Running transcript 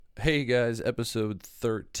Hey guys, episode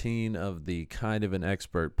 13 of the Kind of an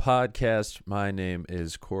Expert podcast. My name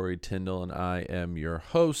is Corey Tyndall and I am your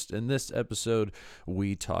host. In this episode,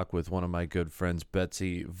 we talk with one of my good friends,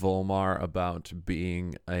 Betsy Vollmar, about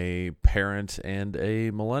being a parent and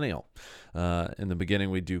a millennial. In the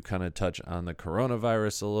beginning, we do kind of touch on the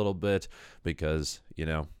coronavirus a little bit because, you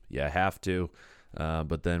have to.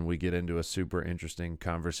 But then we get into a super interesting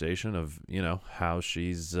conversation of, how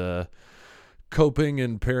she's coping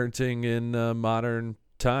and parenting in modern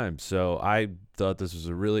times. So I thought this was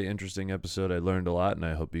a really interesting episode. I learned a lot, and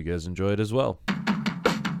I hope you guys enjoy it as well.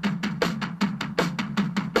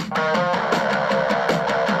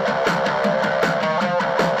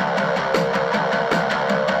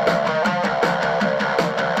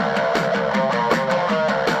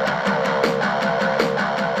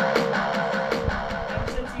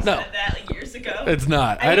 No, that like years ago. It's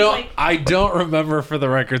not. I don't remember, for the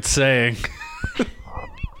record, saying.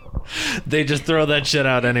 They just throw that shit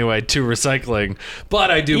out anyway to recycling, but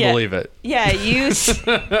I do believe it. Yeah, you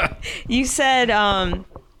said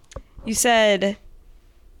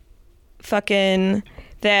fucking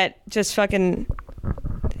that just fucking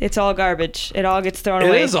it's all garbage. It all gets thrown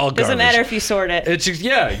away. It is all garbage. Doesn't matter if you sort it. It's just,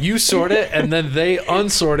 you sort it and then they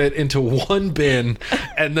unsort it into one bin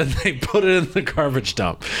and then they put it in the garbage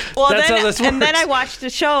dump. Well, that's how this works. And then I watched a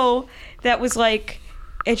show that was like,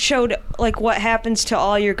 it showed like what happens to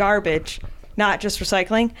all your garbage, not just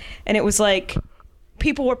recycling. And it was like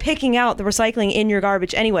people were picking out the recycling in your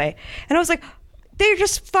garbage anyway. And I was like, they're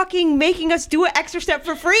just fucking making us do an extra step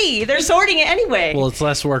for free. They're sorting it anyway. Well, it's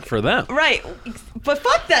less work for them. Right. But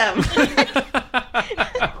fuck them.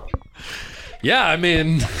 Yeah, I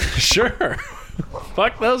mean, sure.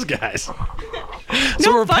 Fuck those guys.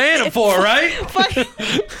 So we're paying them for, right?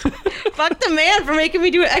 Fuck the man for making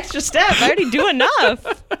me do an extra step. I already do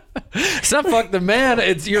enough. It's not fuck the man.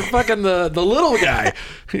 It's you're fucking the little guy.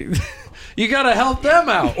 You gotta help them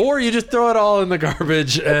out, or you just throw it all in the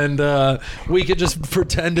garbage, and we could just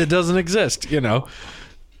pretend it doesn't exist. There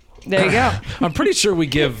you go. I'm pretty sure we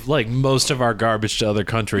give like most of our garbage to other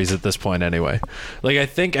countries at this point, anyway. Like I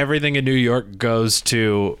think everything in New York goes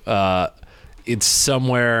to it's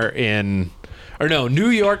somewhere in. Or no, New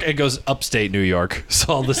York, it goes upstate New York.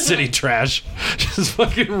 So all the city trash just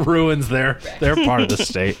fucking ruins their part of the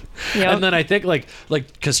state. Yep. And then I think like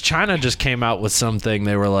because China just came out with something,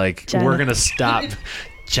 they were like, we're going to stop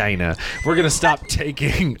China. We're going to stop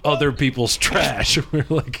taking other people's trash. We're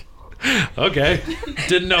like, okay,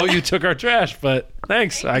 didn't know you took our trash, but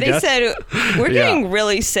thanks, I guess. They said, we're getting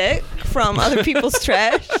really sick from other people's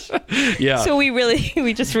trash. Yeah. So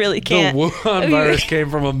we just really can't. The Wuhan virus came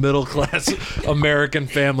from a middle-class American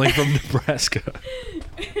family from Nebraska.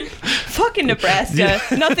 Fucking Nebraska.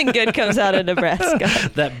 Yeah. Nothing good comes out of Nebraska.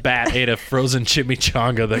 That bat ate a frozen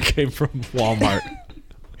chimichanga that came from Walmart.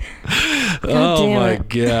 Oh my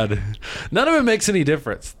god. None of it makes any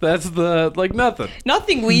difference. That's nothing.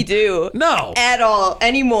 Nothing we do. No. At all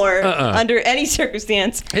anymore under any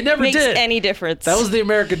circumstance. It never makes did. Any difference. That was the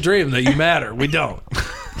American dream, that you matter. We don't.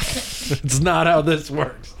 It's not how this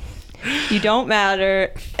works. You don't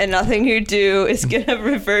matter, and nothing you do is gonna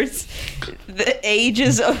reverse the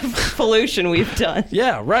ages of pollution we've done.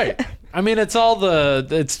 Yeah, right. I mean,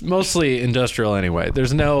 it's mostly industrial anyway.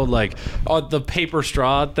 There's no the paper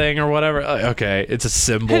straw thing or whatever. Okay, it's a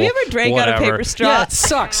symbol. Have you ever drank out of paper straw? Yeah, it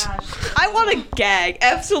sucks. I want to gag.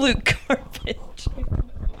 Absolute garbage.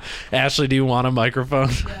 Ashley, do you want a microphone?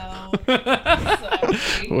 No.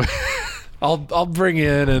 Sorry. I'll bring you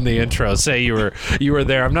in the intro. Say you were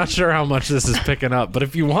there. I'm not sure how much this is picking up, but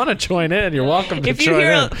if you want to join in, you're welcome to join in. If you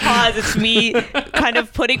hear a pause, it's me kind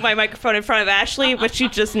of putting my microphone in front of Ashley, but she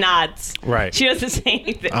just nods. Right. She doesn't say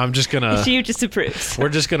anything. I'm just gonna. She disapproves. We're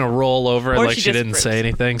just gonna roll over or like she didn't say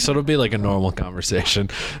anything, so it'll be like a normal conversation.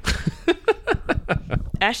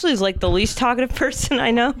 Ashley's like the least talkative person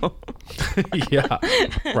I know. Yeah,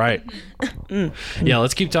 right. Yeah,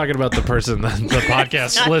 let's keep talking about the person that the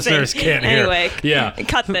podcast listeners can't hear. Anyway, yeah,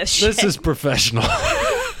 cut this shit. This is professional.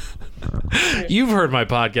 You've heard my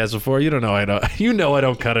podcast before. You don't know I don't. You know I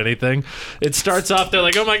don't cut anything. It starts off. They're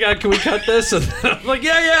like, "Oh my god, can we cut this?" And I'm like,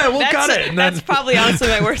 "Yeah, we'll cut it." And that's probably honestly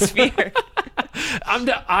my worst fear.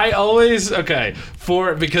 I always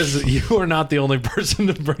because you are not the only person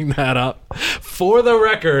to bring that up. for the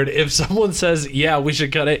record, if someone says, yeah, we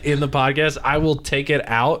should cut it in the podcast, I will take it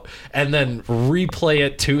out and then replay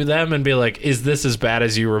it to them and be like, is this as bad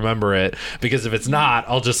as you remember it? Because if it's not,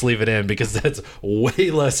 I'll just leave it in because that's way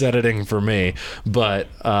less editing for me. But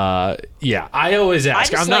yeah, I always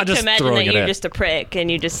ask. I'm not just imagine throwing that it you're in. just a prick and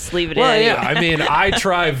you just leave it Well, in. yeah, I mean, I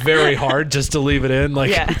try very hard just to leave it in. Like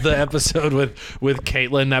Yeah. the episode with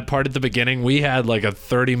Caitlin, that part at the beginning, we had like a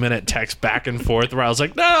 30-minute text back and forth where I was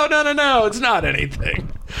like, no, it's not anything.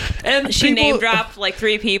 And She people, name dropped like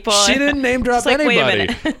 3 people. She didn't name drop Just like, wait a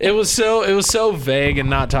anybody. minute. It was so vague and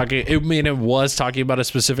not talking. I mean, it was talking about a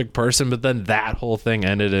specific person, but then that whole thing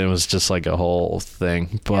ended and it was just like a whole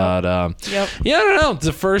thing. But Yep. yeah, I don't know.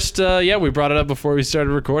 The first, we brought it up before we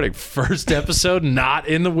started recording. First episode, not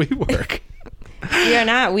in the WeWork. We are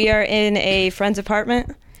not. We are in a friend's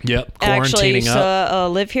apartment. Yep, I actually quarantining used up. to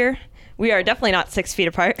live here. We are definitely not 6 feet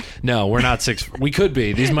apart. No, we're not 6. We could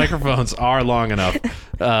be. These microphones are long enough,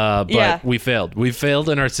 but Yeah. we failed. We failed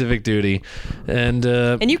in our civic duty, and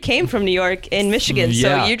And you came from New York and Michigan,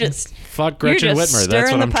 yeah. so you just fuck Gretchen you're just Whitmer. That's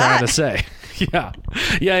stirring what the I'm trying to pot. say.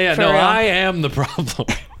 Yeah. For No, real. I am the problem.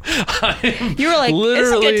 you were like,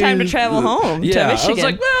 it's a good time to travel home to Michigan. I was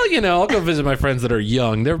like, well, I'll go visit my friends that are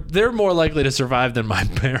young. They're more likely to survive than my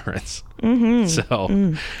parents. Mm-hmm.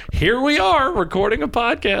 So here we are recording a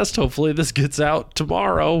podcast. Hopefully this gets out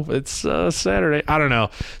tomorrow. It's Saturday. I don't know.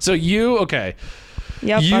 So okay.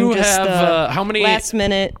 Yep, You I'm just, have how many? last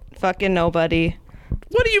minute fucking nobody.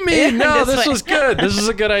 What do you mean? Yeah, No, that's this what- was good. This is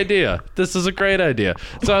a good idea. This is a great idea.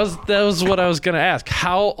 So that was what I was going to ask.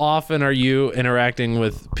 How often are you interacting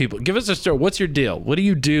with people? Give us a story. What's your deal? What do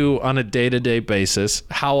you do on a day-to-day basis?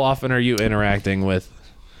 How often are you interacting with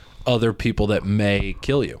other people that may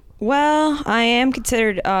kill you? Well, I am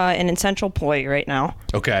considered an essential employee right now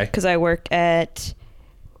Okay. because I work at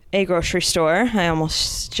a grocery store. I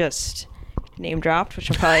almost just name dropped,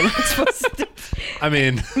 which I'm probably not supposed to do. I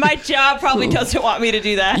mean, My job probably doesn't want me to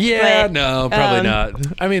do that. yeah, but, no, probably not.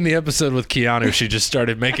 I mean, the episode with Keanu, she just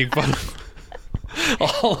started making fun of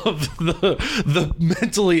all of the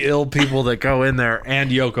mentally ill people that go in there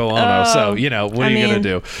and Yoko Ono. So, what are you going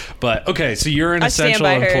to do? But, okay, so you're an I stand essential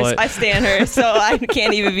by employee. hers. I stand her, so I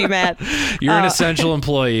can't even be mad. You're an essential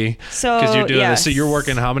employee So, because you're doing yes. this. So you're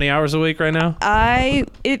working how many hours a week right now?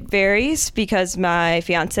 It varies because my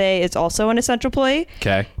fiance is also an essential employee.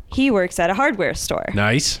 Okay. He works at a hardware store.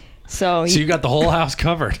 Nice. So So you got the whole house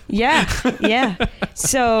covered. yeah.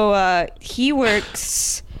 So he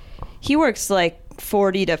works like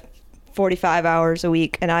 40 to 45 hours a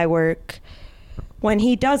week, and I work when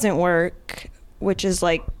he doesn't work, which is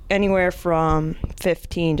like anywhere from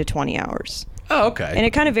 15 to 20 hours. Oh, okay. And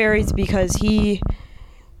it kind of varies because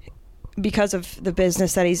of the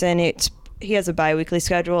business that he's in, he has a bi-weekly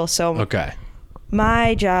schedule. So Okay.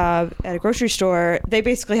 my job at a grocery store, they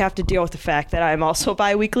basically have to deal with the fact that I'm also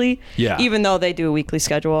bi-weekly. Yeah. Even though they do a weekly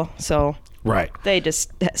schedule. So Right. they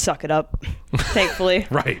just suck it up, thankfully.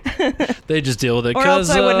 Right. They just deal with it Or else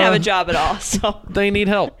because I wouldn't have a job at all. So they need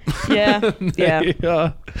help. yeah,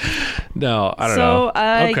 yeah. No, I don't So,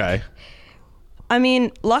 know. Okay. I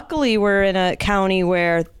mean, luckily we're in a county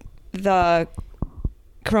where the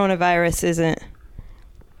coronavirus isn't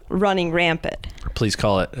running rampant. Please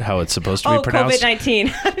call it how it's supposed to be pronounced.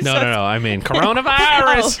 COVID-19. No. I mean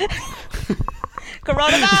coronavirus.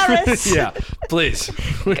 Coronavirus. Yeah, please.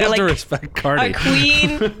 We have to Like, respect Cardi.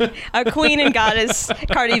 Our queen and goddess,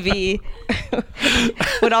 Cardi B,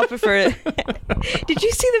 would all prefer. Did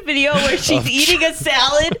you see the video where she's eating a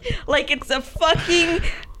salad like it's a fucking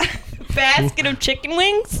basket of chicken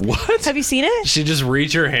wings? What? Have you seen it? She just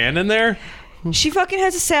reach her hand in there? She fucking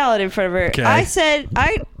has a salad in front of her. Okay. I said,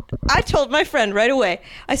 I told my friend right away.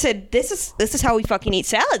 I said, this is how we fucking eat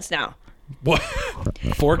salads now. What?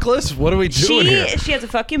 Forkless? What are we doing here? She has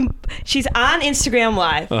she's on Instagram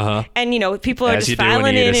Live. Uh-huh. And, people are As you just do when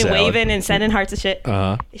filing you eat a in and salad. waving and sending hearts and shit.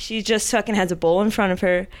 Uh-huh. She just fucking has a bowl in front of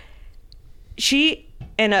her.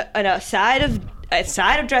 And a side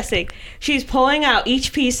of dressing. She's pulling out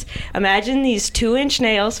each piece. Imagine these 2-inch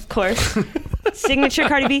nails, of course. Signature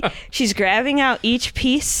Cardi B. She's grabbing out each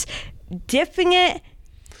piece, dipping it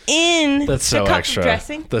in That's so the cup extra. of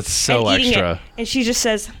dressing. That's so and eating extra. it. And she just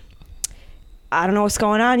says, I don't know what's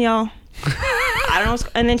going on, y'all. I don't know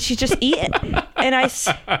and then she just eat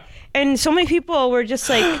it. And so many people were just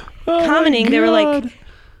like commenting. They were like,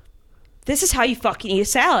 this is how you fucking eat a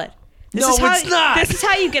salad. This No, is how, it's not. This is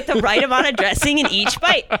how you get the right amount of dressing in each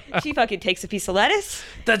bite. She fucking takes a piece of lettuce.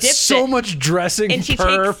 That's dips so it, much dressing and she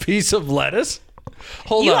per takes- piece of lettuce?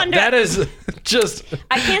 Hold You on. That is just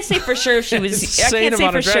I can't say for sure if she was. I insane can't say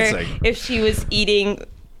amount for of sure dressing. if she was eating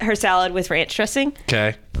her salad with ranch dressing.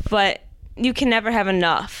 Okay. But you can never have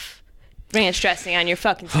enough ranch dressing on your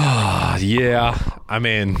fucking salad. Yeah. I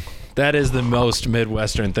mean, that is the most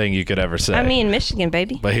Midwestern thing you could ever say. I mean, Michigan,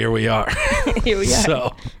 baby. But here we are. Here we are.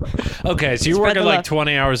 So, okay, so you're Spread working the like love.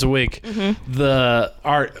 20 hours a week.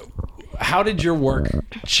 How did your work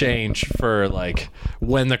change for like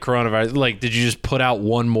when the coronavirus? Like, did you just put out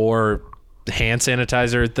one more hand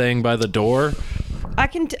sanitizer thing by the door? I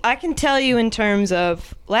can tell you in terms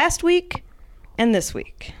of last week and this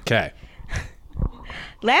week. Okay.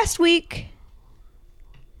 Last week,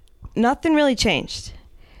 nothing really changed.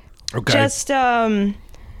 Okay. Just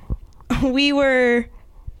we were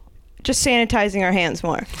just sanitizing our hands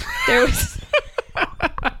more. There was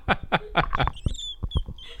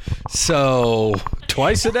So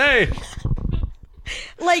twice a day.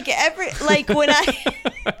 like when I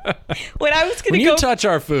was When gonna you go touch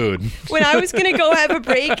our food. when I was gonna go have a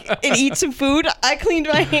break and eat some food, I cleaned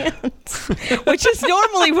my hands, which is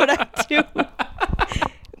normally what I do.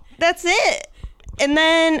 That's it. And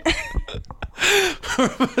then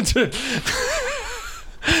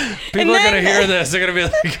People are gonna hear this. They're gonna be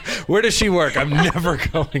like, "Where does she work? I'm never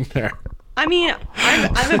going there." I mean,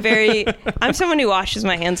 I'm someone who washes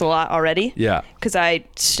my hands a lot already. Yeah. Because I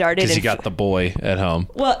started. Because you got the boy at home.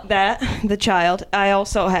 Well, the child. I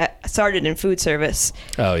also started in food service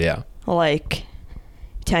Oh yeah. like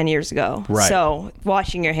 10 years ago. Right. So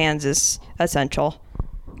washing your hands is essential.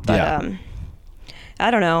 But Yeah.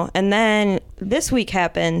 I don't know. And then this week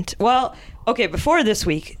happened. Well, okay, before this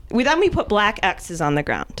week, we put black X's on the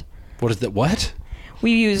ground. What is that? What?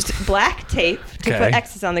 We used black tape to Okay. put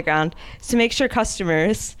X's on the ground to make sure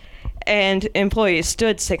customers and employees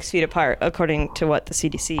stood 6 feet apart according to what the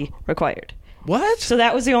CDC required. What? So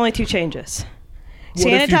that was the only two changes. What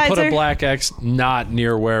if you put a Sanitizer. black X not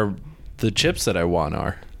near where the chips that I want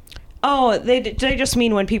are? Oh, they just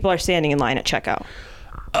mean when people are standing in line at checkout.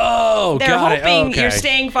 Oh, They're got it. hoping Okay. you're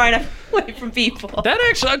staying far enough away from people. That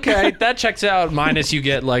actually, okay, that checks out. Minus you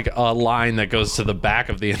get like a line that goes to the back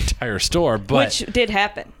of the entire store, but Which did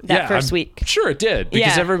happen that yeah, 1st week. Sure, it did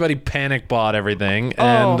because Yeah. everybody panic bought everything, Oh.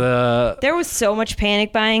 and There was so much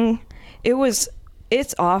panic buying.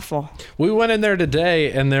 It's awful. we went in there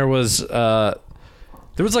today, and there was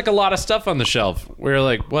like a lot of stuff on the shelf. We were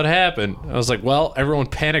like, "What happened?" I was like, "Well, everyone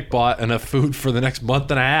panic bought enough food for the next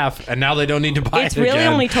month and a half, and now they don't need to buy It's it really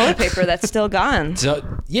again." only toilet paper that's still gone. So,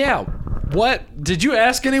 yeah. What did you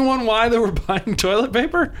ask anyone why they were buying toilet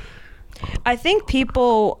paper? I think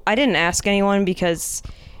I didn't ask anyone because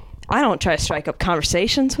I don't try to strike up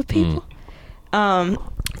conversations with people.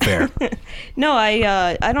 Fair. No,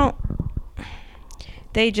 I don't.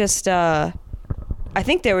 They just, I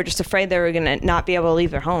think they were just afraid they were going to not be able to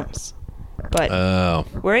leave their homes. But Oh.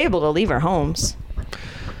 we're able to leave our homes.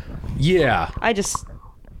 Yeah.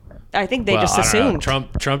 I think they just I don't know.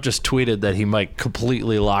 assumed. Trump just tweeted that he might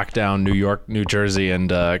completely lock down New York, New Jersey, and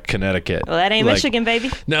Connecticut. Well, that ain't Like, Michigan, baby.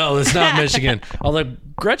 No, it's not Michigan. Although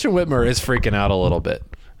Gretchen Whitmer is freaking out a little bit.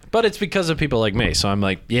 But it's because of people like me. So I'm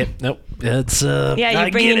like, yep, nope. It's Yeah, I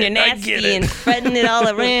you're bringing get your it, I nasty get it. and spreading it all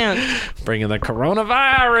around. Bringing the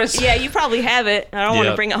coronavirus. Yeah, you probably have it. I don't want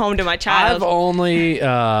Yep. to bring it home to my child. I've only,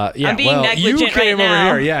 yeah, I'm being well, negligent you right came now.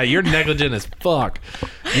 over here. Yeah, you're negligent as fuck.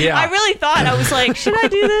 Yeah. I really thought, I was like, should I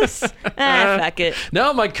do this? Fuck it.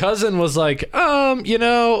 No, my cousin was like,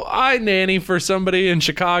 I nanny for somebody in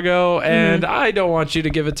Chicago, and I don't want you to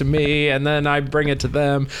give it to me, and then I bring it to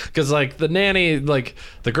them because, like, the nanny, like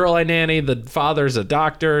the girl I nanny, the father's a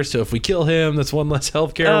doctor, so if we kill him, that's one less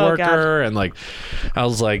healthcare Oh, worker, and like, I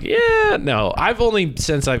was like, yeah, no, I've only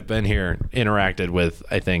since I've been here interacted with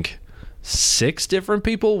I think 6 different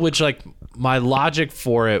people, which like. My logic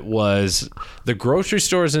for it was the grocery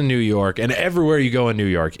stores in New York and everywhere you go in New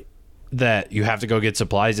York that you have to go get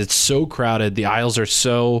supplies. It's so crowded. The aisles are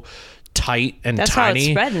so tight and That's how it's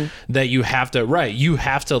tiny spreading. that you have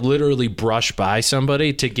to literally brush by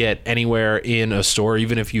somebody to get anywhere in a store,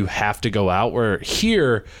 even if you have to go out. Where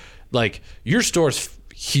here, like your store's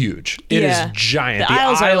huge. It is Yeah. giant. The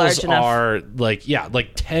aisles are large enough. are like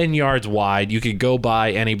 10 yards wide. You could go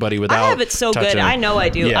by anybody without I have it so touching good. them. I know I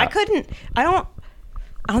do. Yeah. I don't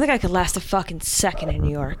think I could last a fucking second in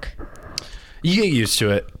New York. You get used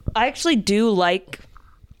to it. I actually do like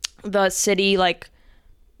the city, like,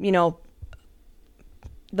 you know,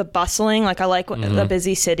 the bustling. Like, I like the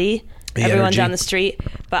busy city. The Everyone's energy. on the street.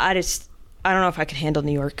 But I don't know if I could handle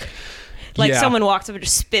New York. Like, Yeah. someone walks up and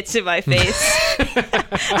just spits in my face.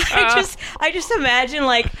 I just imagine,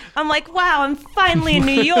 like, I'm like, wow, I'm finally in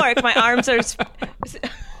New York. My arms are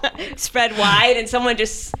spread wide, and someone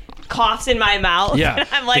just coughs in my mouth. Yeah,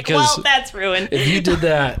 I'm like, because well, that's ruined. If you did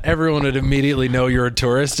that, everyone would immediately know you're a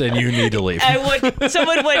tourist and you need to leave.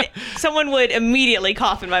 Someone would immediately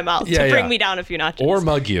cough in my mouth to bring me down a few notches. Or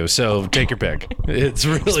mug you, so take your pick. It's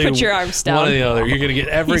really Just put your arms down. one or the other. You're going to get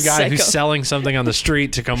every guy who's psycho. selling something on the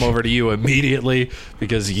street to come over to you immediately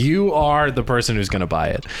because you are the person who's going to buy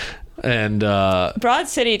it. And Broad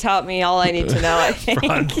City taught me all I need to know, I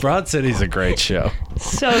think. Broad City's a great show.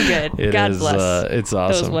 So good. It God is, bless it's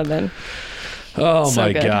awesome. those women. Oh So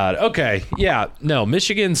my good. God. Okay. Yeah. No,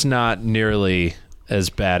 Michigan's not nearly as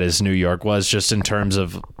bad as New York was, just in terms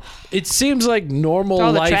of, it seems like normal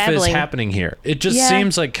All the life traveling. is happening here. It just Yeah.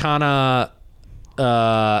 seems like kind of,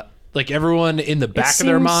 like everyone in the back of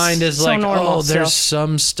their seems mind is so like, normal oh, still. there's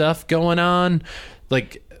some stuff going on.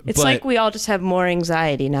 Like, It's but like we all just have more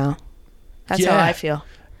anxiety now. That's how Yeah. I feel.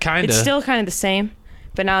 kind It's of. still kind of the same,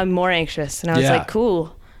 but now I'm more anxious. And I was Yeah. like,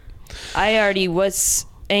 cool. I already was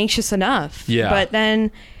anxious enough. Yeah. But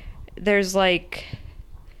then there's like,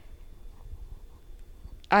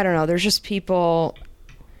 I don't know, there's just people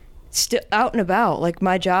still out and about. Like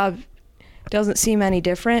my job doesn't seem any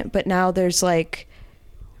different, but now there's like,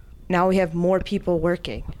 now we have more people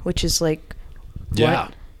working, which is like, yeah.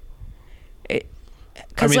 what?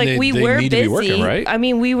 Because I mean, like we they were need to busy. be working, right? I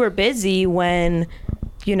mean, we were busy when,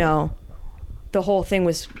 you know, the whole thing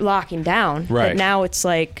was locking down. Right. But now it's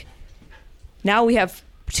like, now we have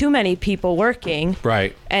too many people working,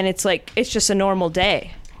 Right. and it's like it's just a normal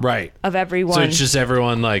day Right. of everyone. So it's just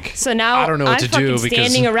everyone like, So now I don't know what I'm to fucking do because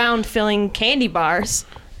standing around filling candy bars,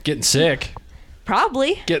 getting sick,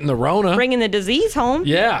 probably getting the Rona. bringing the disease home.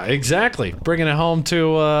 Yeah, exactly. Bringing it home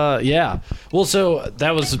to, yeah. Well, so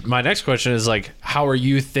that was my next question is like, how are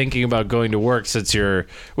you thinking about going to work since you're,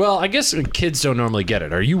 well, I guess kids don't normally get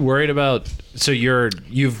it. Are you worried about, so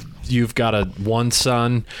you've got one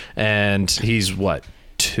son and he's what,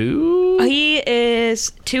 2? He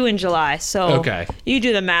is 2 in July, so Okay. you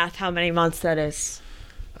do the math. How many months that is?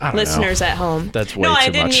 I don't Listeners know. at home. That's way no, I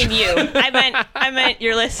too didn't much. mean you. I meant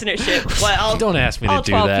your listenership. Well, Don't ask me to all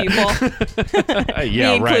do 12 that. people.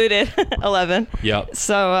 Yeah, Me right. included. 11. Yep.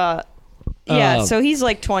 So, so he's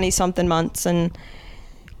like 20-something months, and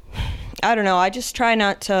I don't know. I just try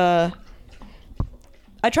not to.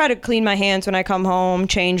 I try to clean my hands when I come home,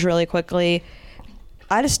 change really quickly.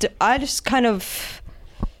 I just kind of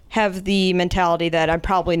have the mentality that I'm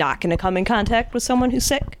probably not going to come in contact with someone who's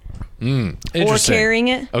sick or Interesting. carrying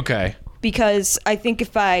it. Okay. Because I think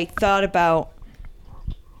if I thought about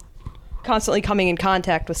constantly coming in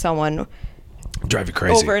contact with someone Drive you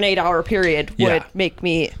crazy. over an 8-hour period Yeah. would make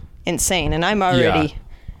me insane, and I'm already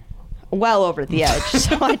well over the edge,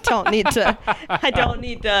 so I don't need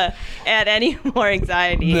to add any more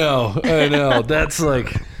anxiety. No, I know. That's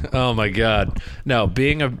like, oh my God. No,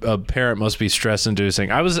 being a parent must be stress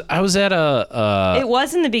inducing. I was at It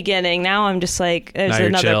was in the beginning. Now I'm just like, there's Now you're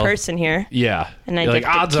another chill. person here. yeah. And I You're get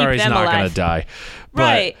like, to odds keep are he's them not going alive. to die. But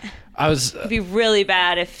Right. I was, It'd be really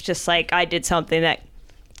bad if just like I did something that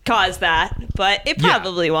caused that, but it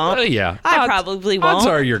probably won't. yeah. I probably won't. Odds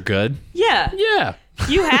are you're good. Yeah. Yeah.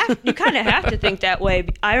 You kind of have to think that way.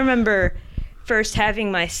 I remember first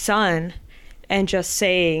having my son and just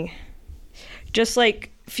saying, just like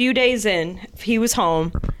a few days in, he was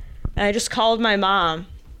home, and I just called my mom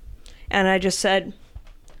and I just said,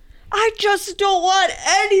 I just don't want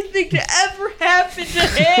anything to ever happen to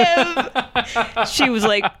him. She was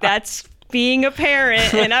like, that's being a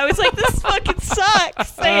parent. And I was like, this fucking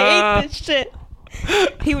sucks. I hate this shit.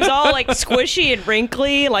 He was all like squishy and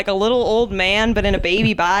wrinkly, like a little old man, but in a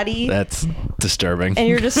baby body. That's disturbing. And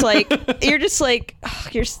you're just like,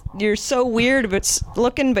 "Ugh, you're so weird, but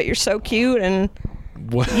looking, but you're so cute, and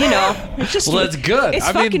you know, it's just well, that's good. It's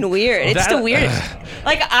I mean, fucking weird. It's that- the weirdest.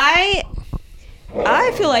 Like I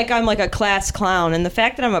feel like I'm like a class clown, and the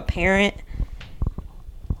fact that I'm a parent,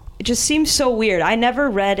 it just seems so weird. I never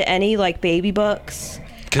read any like baby books.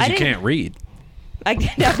 Because you can't read. I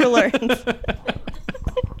never learned.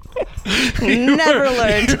 Never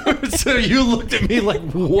learned. So you looked at me like,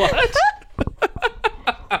 what?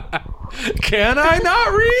 Can I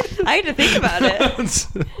not read? I had to think about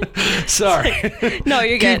it. Sorry. No,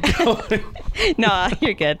 you're good. Keep going. No,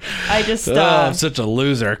 you're good. I just, Oh, I'm such a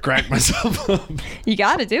loser. Crack myself up. you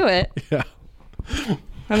got to do it. Yeah.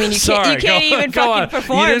 I mean, you Sorry, can't even go on. fucking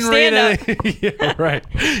perform You didn't read stand up. any, yeah, right.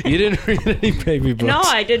 You didn't read any baby books. No,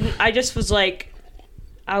 I didn't. I just was like,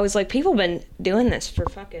 people been doing this for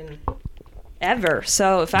fucking ever.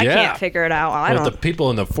 So if I Yeah. can't figure it out, I Well, don't. the people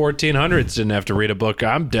in the 1400s didn't have to read a book.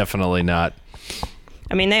 I'm definitely not.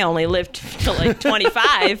 I mean, they only lived to like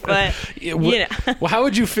 25, but you know, Well, how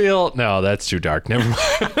would you feel? No, that's too dark. Never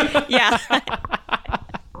mind. yeah.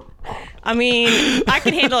 I mean, I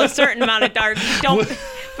can handle a certain amount of dark.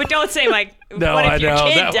 But don't say like, No, what if I your know.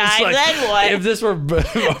 kid That was died? like, Then what? If this were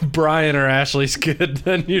Brian or Ashley's kid,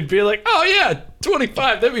 then you'd be like, oh yeah,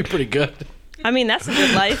 25, that'd be pretty good. I mean, that's a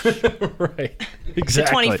good life. Right.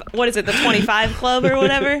 Exactly. What is it, the 25 club or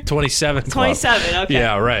whatever? 27 club. 27, okay.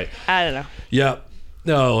 Yeah, right. I don't know. Yep.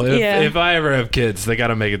 No, if I ever have kids, they got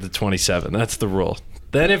to make it to 27. That's the rule.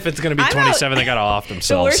 Then if it's going to be 27, they got to off themselves.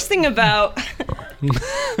 The worst thing about...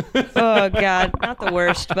 oh, God. Not the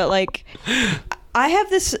worst, but like... I have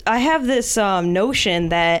this notion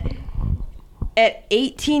that at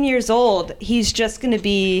 18 years old, he's just going to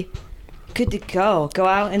be good to go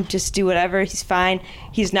out and just do whatever. He's fine.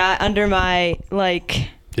 He's not under my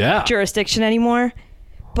jurisdiction anymore.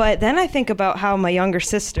 But then I think about how my younger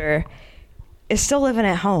sister is still living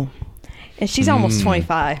at home, and she's almost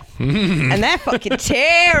 25, and that fucking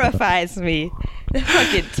terrifies me. That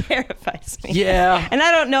fucking terrifies me. Yeah. And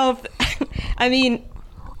I don't know if I mean,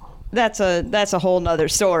 that's a whole nother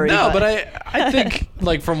story. No, but I think,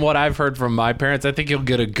 like, from what I've heard from my parents, I think you'll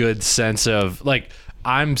get a good sense of, like,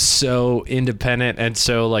 I'm so independent and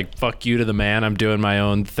so, like, fuck you to the man, I'm doing my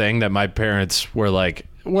own thing, that my parents were like,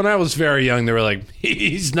 when I was very young, they were like,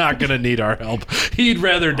 he's not going to need our help. He'd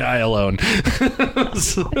rather die alone. I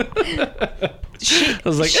was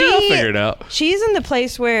like, I'll figure it out. She's in the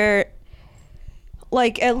place where,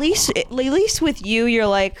 like, at least with you, you're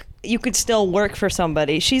like, you could still work for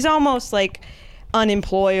somebody. She's almost like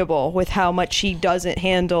unemployable with how much she doesn't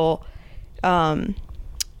handle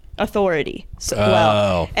authority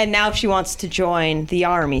well. And now she wants to join the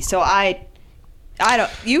army. So I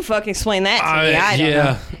don't. You fucking explain that to me. I don't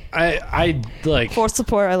know. I like for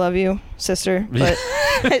support. I love you, sister. But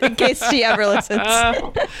in case she ever listens,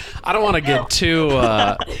 I don't want to get too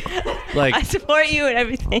like. I support you and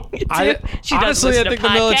everything. She honestly, I think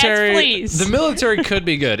the military could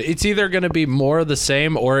be good. It's either going to be more of the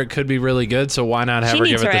same or it could be really good. So why not have her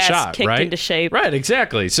give it the shot? Kicked right? Into shape. Right.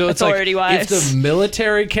 Exactly. So it's like if the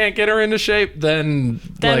military can't get her into shape, then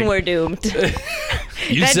we're doomed.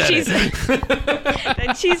 You said it.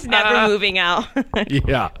 Then she's never moving out.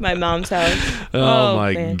 Yeah. My mom's house. Oh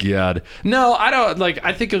my God. No, I don't like.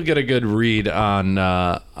 I think you'll get a good read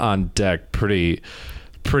on Deck. Pretty.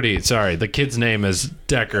 Sorry, the kid's name is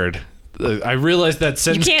Deckard. I realize that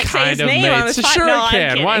sentence kind of made. Sure, I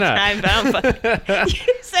can. Why not?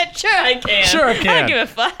 You said sure I can. Sure I can. I don't give a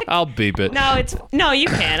fuck. I'll beep it. No, you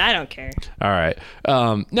can. I don't care. All right.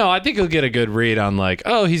 No, I think you'll get a good read on like,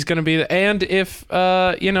 oh, he's gonna be, and if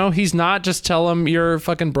he's not, just tell him you're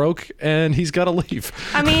fucking broke and he's gotta leave.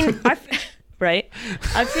 I mean, right?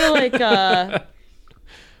 I feel like.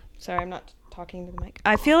 Sorry, I'm not talking to the mic.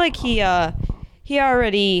 I feel like he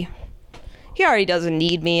already doesn't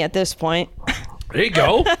need me at this point. There you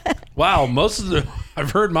go. Wow,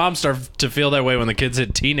 I've heard moms start to feel that way when the kids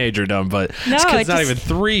hit teenagerdom, but this kid's not even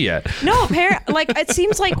 3 yet. No, like it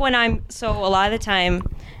seems like when a lot of the time,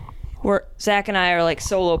 Zach and I are like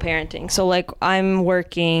solo parenting. So like I'm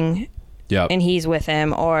working, and he's with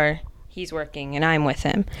him, or he's working and I'm with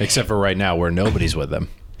him. Except for right now, where nobody's with him.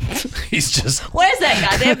 He's just. Where's that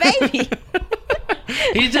goddamn baby?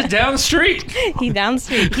 He's just down the street. He's down the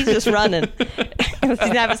street. He's just running. He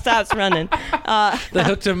never stops running. They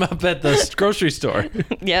hooked him up at the grocery store.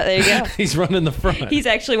 Yeah, there you go. He's running the front. He's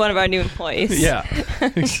actually one of our new employees. Yeah,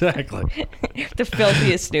 exactly. The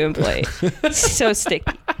filthiest new employee. So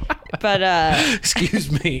sticky. But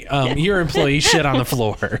excuse me, your employee shit on the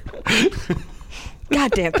floor.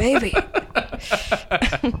 Goddamn baby.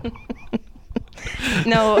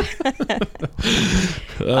 No.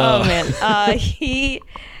 Oh man.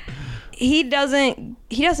 He doesn't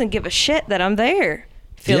give a shit that I'm there.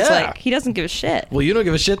 Feels like he doesn't give a shit. Well, you don't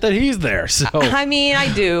give a shit that he's there, so. I mean,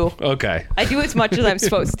 I do. Okay. I do as much as I'm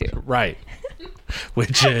supposed to. Right.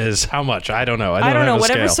 Which is how much? I don't know. I don't know.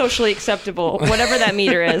 Whatever's scale. Socially acceptable, whatever that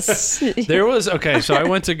meter is. So I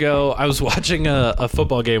was watching a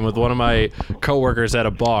football game with one of my coworkers at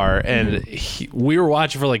a bar, and we were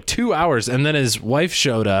watching for like 2 hours, and then his wife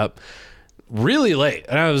showed up really late,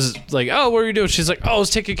 and I was like, oh, what are you doing? She's like, oh, I was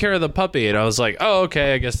taking care of the puppy. And I was like, oh,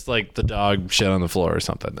 okay, I guess like the dog shit on the floor or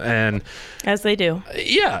something. And as they do.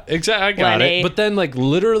 Yeah, exactly. I got it. But then like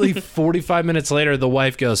literally 45 minutes later, the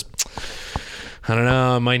wife goes, I don't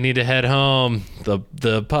know, I might need to head home.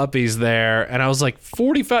 The puppy's there. And I was like,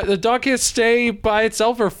 45, the dog can't stay by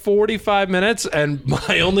itself for 45 minutes. And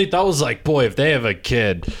my only thought was like, boy, if they have a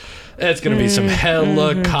kid, it's going to be some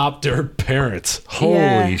helicopter parents.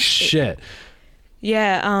 Holy shit.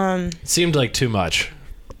 Yeah. Seemed like too much.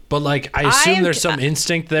 But like, I assume there's some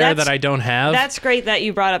instinct there that I don't have. That's great that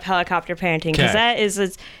you brought up helicopter parenting, because that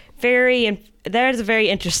is that is a very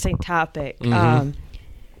interesting topic.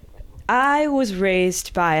 I was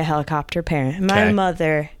raised by a helicopter parent. My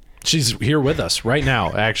mother. She's here with us right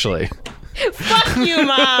now, actually. Fuck you,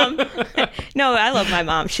 Mom. No, I love my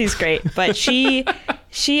mom. She's great. But she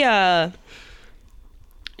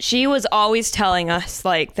was always telling us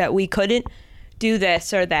like that we couldn't do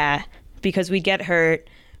this or that because we'd get hurt,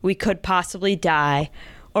 we could possibly die,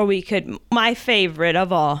 or my favorite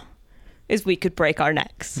of all is we could break our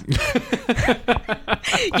necks.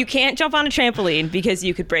 You can't jump on a trampoline because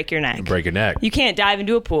you could break your neck. Break your neck. You can't dive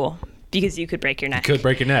into a pool because you could break your neck. You could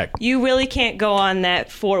break your neck. You really can't go on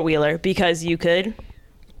that four-wheeler because you could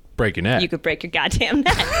break your neck. You could break your goddamn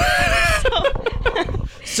neck.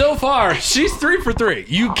 So far, she's 3 for 3.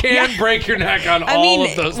 You can break your neck on all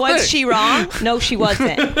of those things. Was she wrong? No, she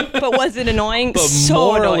wasn't. But was it annoying? But so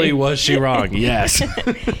morally, annoying. Was she wrong? Yes.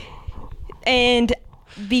 And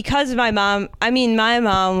because my mom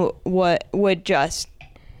would just,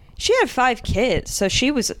 she had 5 kids, so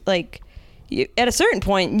she was like, at a certain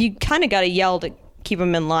point, you kind of got to yell to keep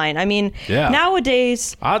them in line. I mean,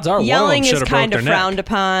 nowadays, odds are yelling is kind of frowned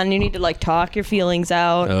upon. You need to like talk your feelings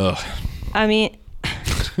out. Ugh. I mean,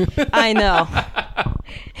 I know.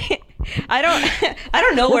 I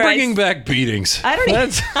don't know We're bringing back beatings.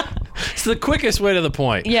 It's the quickest way to the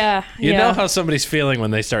point. Yeah. You know how somebody's feeling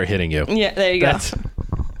when they start hitting you. Yeah, there you go.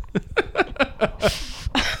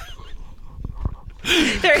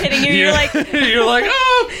 They're hitting you. You're like,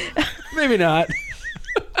 oh, maybe not.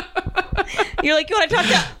 You're like, you want to talk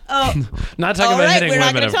about? Oh, not talking about hitting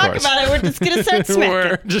women, of course. We're not going to talk about it. We're just going to start smacking.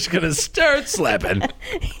 We're just going to start slapping.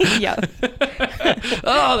 Yeah.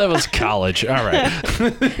 Oh, that was college. All right.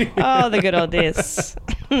 Oh, the good old days.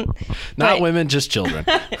 Not women, just children.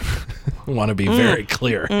 Want to be very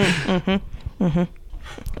clear.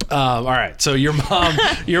 All right. So your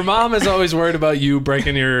mom is always worried about you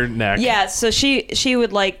breaking your neck. Yeah. So she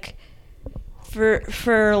would like. For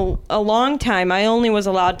a long time, I only was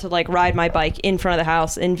allowed to like ride my bike in front of the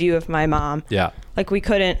house in view of my mom. Yeah. Like we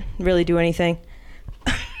couldn't really do anything.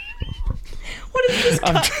 What is this?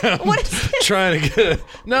 What is this? Trying to get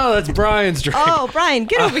No, that's Brian's drink. Oh, Brian,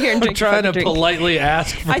 get over here and drink. I'm trying to drink. politely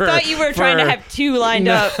ask for. I thought you were trying to have 2 lined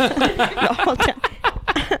up. The whole time.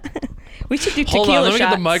 We should do tequila Hold on, let me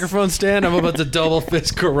shots. get the microphone stand. I'm about to double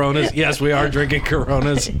fist Coronas. Yes, we are drinking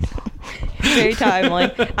Coronas. Very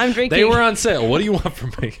timely. I'm drinking. They were on sale. What do you want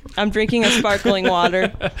from me? I'm drinking a sparkling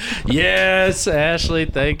water. Yes, Ashley,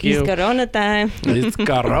 thank you. It's Corona time. It's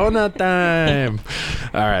Corona time.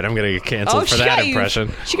 All right, I'm going to get canceled for that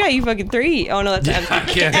impression. She got you fucking 3. Oh, no, that's empty. I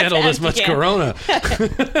can't handle this much Corona.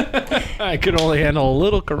 I could only handle a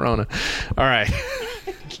little Corona. All right.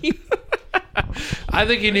 I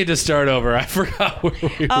think you need to start over. I forgot where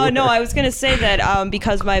we were. Oh, no, I was going to say that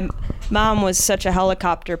because my mom was such a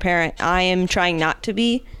helicopter parent, I am trying not to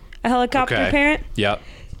be a helicopter parent. Yep.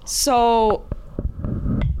 So,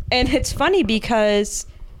 and it's funny because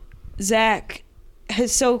Zach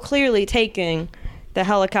has so clearly taken the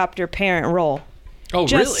helicopter parent role. Oh,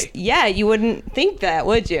 really? Yeah, you wouldn't think that,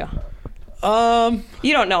 would you?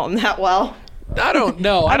 You don't know him that well. I don't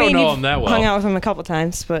know. I don't know him that well. Hung out with him a couple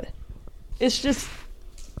times, but it's just,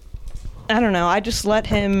 I don't know. I just let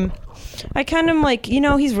him. I kind of like,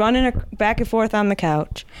 he's running back and forth on the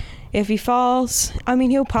couch. If he falls, I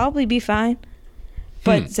mean, he'll probably be fine.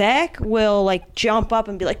 But Zach will like jump up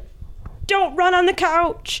and be like, "Don't run on the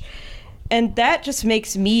couch," and that just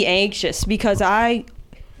makes me anxious because I,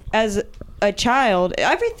 as a child,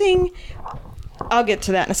 everything. I'll get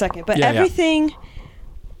to that in a second, but everything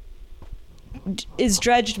is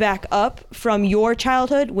dredged back up from your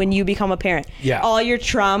childhood when you become a parent. Yeah. All your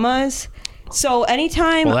traumas. So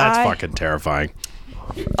anytime that's fucking terrifying.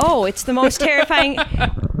 Oh, it's the most terrifying.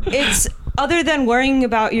 It's other than worrying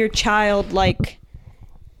about your child, like,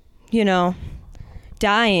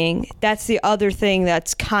 dying. That's the other thing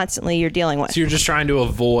that's constantly you're dealing with. So you're just trying to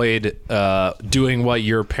avoid doing what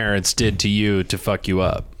your parents did to you to fuck you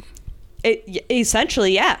up.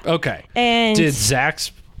 Essentially, yeah. Okay. And did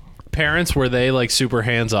Zach's parents, were they like super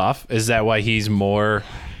hands off? Is that why he's more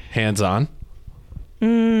hands on?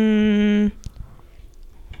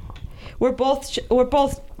 We're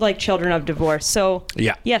both like children of divorce, so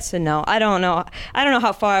yeah. Yes and no. I don't know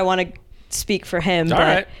how far I want to speak for him. All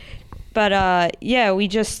right. But yeah, we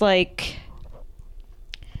just like,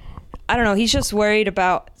 I don't know. He's just worried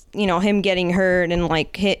about him getting hurt and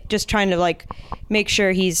like just trying to like make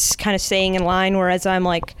sure he's kind of staying in line. Whereas I'm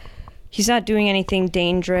like, he's not doing anything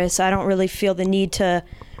dangerous. I don't really feel the need to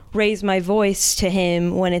raise my voice to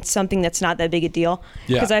him when it's something that's not that big a deal.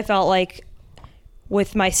 Yeah. Because I felt like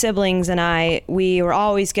with my siblings and I, we were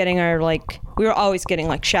always getting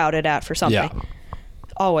shouted at for something. Yeah.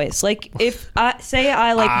 Always. Like if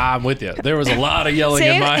I'm with you. There was a lot of yelling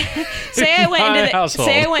in my household.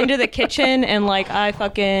 Say I went into the kitchen and like I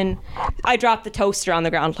dropped the toaster on the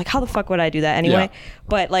ground. Like how the fuck would I do that anyway? Yeah.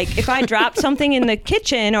 But like if I dropped something in the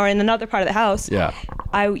kitchen or in another part of the house, yeah.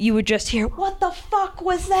 you would just hear, what the fuck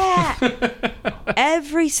was that?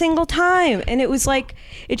 Every single time. And it was like,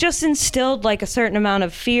 it just instilled like a certain amount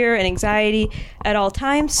of fear and anxiety at all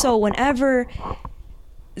times. So whenever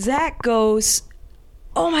Zach goes,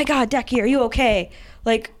 oh my God, Decky, are you okay?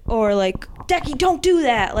 Like, or like, Decky, don't do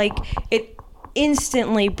that. Like, it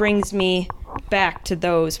instantly brings me back to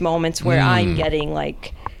those moments where I'm getting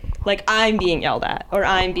like I'm being yelled at or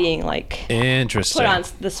I'm being like interesting put on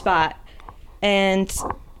the spot. And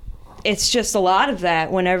it's just a lot of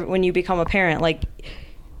that when you become a parent. Like,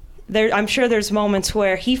 I'm sure there's moments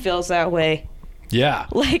where he feels that way. Yeah.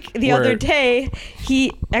 Like the other day,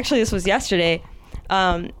 this was yesterday,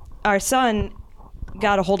 our son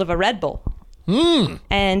got a hold of a Red Bull.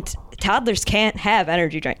 And toddlers can't have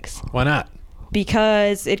energy drinks. Why not?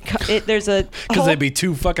 Because there's a because they'd be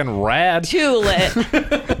too fucking rad. Too lit.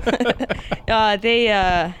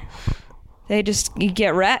 They just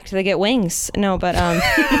get wrecked. They get wings. No, but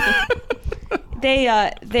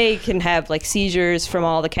they can have like seizures from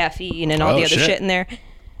all the caffeine and all the other shit in there.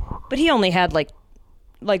 But he only had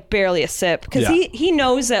like barely a sip because he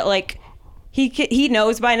knows that like he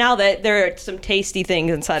knows by now that there are some tasty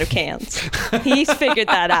things inside of cans. He's figured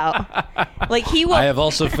that out. Like I have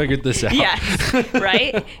also figured this out. Yes,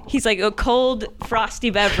 right? He's like, a cold frosty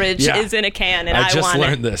beverage is in a can, and I want it. I just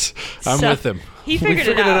learned this. I'm with him. He figured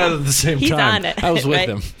it out at the same time. He's on it. I was with right?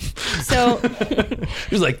 him. So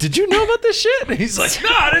he was like, "Did you know about this shit?" And he's like, "No,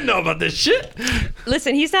 I didn't know about this shit."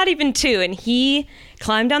 Listen, he's not even 2, and he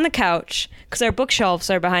climbed on the couch because our bookshelves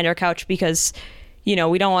are behind our couch because, you know,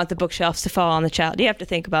 we don't want the bookshelves to fall on the child. You have to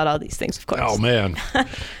think about all these things, of course. Oh man,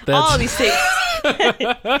 all these things.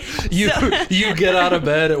 You get out of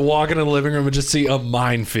bed and walk into the living room and just see a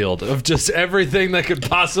minefield of just everything that could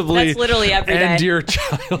possibly That's literally every end day. Your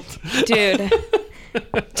child. Dude.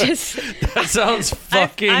 Just that sounds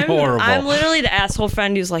fucking horrible. I'm literally the asshole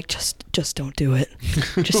friend who's like, just don't do it.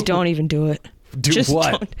 Just don't even do it. Do just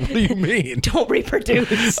what? What do you mean? Don't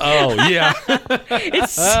reproduce. Oh yeah.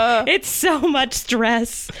 It's so much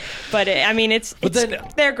stress, but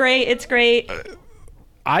they're great. It's great.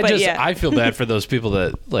 I feel bad for those people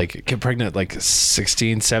that like get pregnant like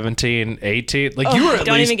 16, 17, 18. Like you were at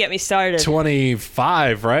don't least even get me started.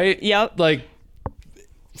 25, right? Yep. Like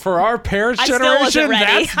for our parents' generation,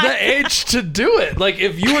 that's the age to do it. Like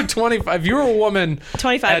if you were 25, if you were a woman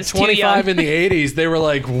 25 at 25 in the 80s, they were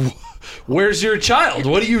like, where's your child?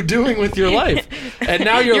 What are you doing with your life? And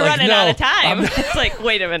now you're like, running no, out of time. It's like,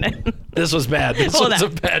 wait a minute. This was bad. This was a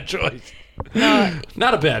bad choice. No,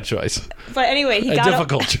 not a bad choice. But anyway, a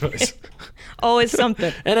difficult choice. Always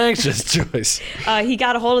something. An anxious choice. He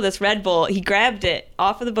got a hold of this Red Bull. He grabbed it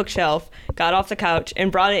off of the bookshelf, got off the couch,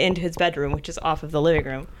 and brought it into his bedroom, which is off of the living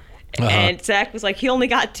room. And Zach was like, he only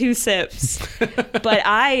got 2 sips. But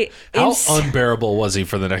how unbearable was he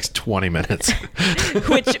for the next 20 minutes?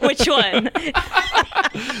 Which one?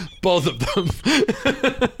 Both of them.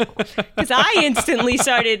 Because I instantly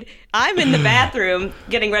I'm in the bathroom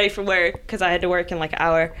getting ready for work because I had to work in like an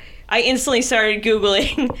hour. I instantly started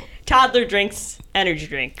Googling toddler drinks, energy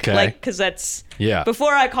drink. Okay. Like, because that's,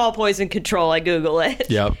 before I call poison control, I Google it.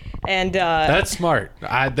 Yep. And that's smart.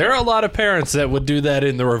 There are a lot of parents that would do that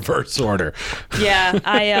in the reverse order. Yeah,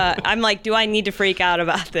 I'm like, do I need to freak out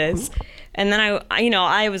about this? And then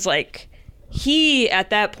I was like, he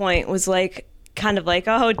at that point was like, kind of like,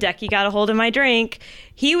 oh, Decky got a hold of my drink.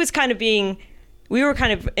 He was kind of we were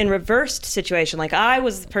kind of in reversed situation. Like I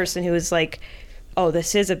was the person who was like, oh,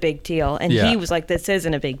 this is a big deal, and he was like, this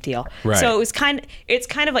isn't a big deal. Right. So it's kind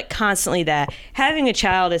of like constantly that having a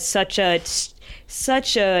child is such a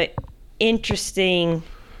interesting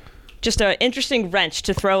wrench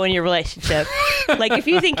to throw in your relationship. Like if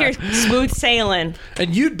you think you're smooth sailing,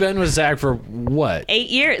 and you'd been with Zach for what? 8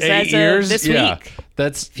 years. 8 years this week.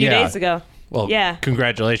 That's a few days ago. Well,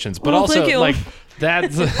 congratulations, but well, also like that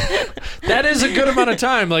is a good amount of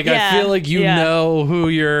time. Like I feel like you know who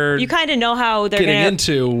you kind of know how they're getting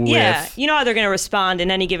into with. Yeah, you know how they're going to respond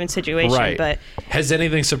in any given situation. Right. But has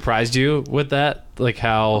anything surprised you with that? Like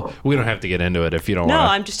how we don't have to get into it if you don't want to.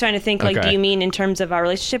 No, I'm just trying to think like, do you mean in terms of our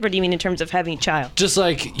relationship or do you mean in terms of having a child? Just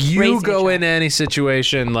like you go into any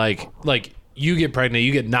situation like you get pregnant,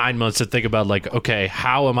 you get 9 months to think about, like, okay,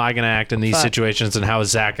 how am I going to act in these situations, and how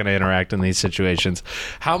is Zach going to interact in these situations?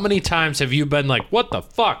 How many times have you been like, what the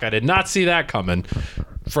fuck? I did not see that coming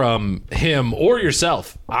from him or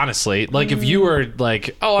yourself, honestly. Like, if you were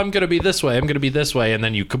like, oh, I'm going to be this way, and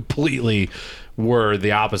then you completely were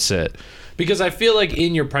the opposite. Because I feel like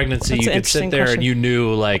in your pregnancy, you could sit there and you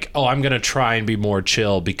knew, like, oh, I'm going to try and be more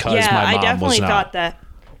chill because my mom was not. Yeah, I definitely thought that.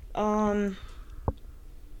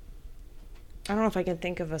 I don't know if I can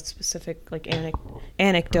think of a specific like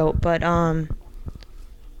anecdote, but I'm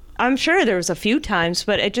sure there was a few times,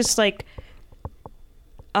 but it just like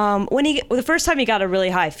when the first time he got a really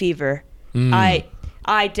high fever, I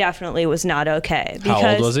definitely was not okay. Because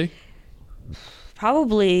how old was he?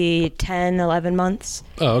 Probably 10, 11 months.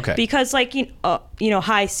 Oh, okay. Because like you know,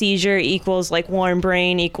 high seizure equals like warm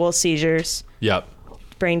brain equals seizures. Yep.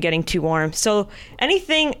 Brain getting too warm. So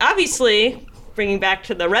anything, obviously, bringing back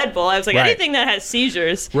to the Red Bull, I was like, right. anything that has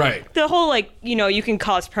seizures, right? The whole like, you know, you can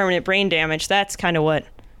cause permanent brain damage. That's kind of what,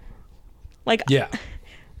 like, yeah.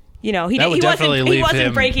 You know, he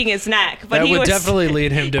wasn't breaking his neck, but that he would definitely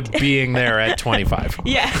lead him to being there at 25.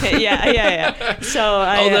 Yeah. So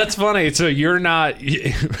that's funny. So you're not.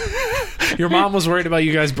 Your mom was worried about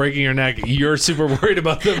you guys breaking your neck. You're super worried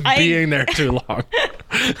about them being there too long.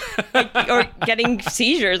 Or getting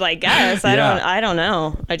seizures, I guess. I don't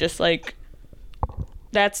know. I just like.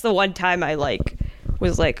 That's the one time I like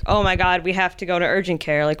was like, oh my God, we have to go to urgent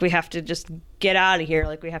care. Like we have to just get out of here.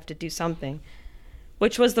 Like we have to do something,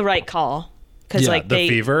 which was the right call. Cause like the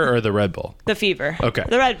fever or the Red Bull? The fever. Okay.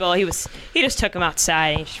 The Red Bull, he just took him outside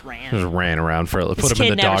and he just ran. Just ran around put him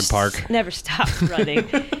in the dog park. Never stopped running.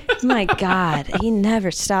 My God, he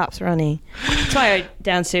never stops running. That's why our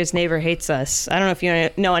downstairs neighbor hates us. I don't know if you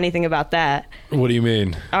know anything about that. What do you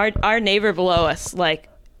mean? Our neighbor below us, like,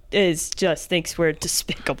 thinks we're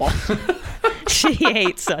despicable. She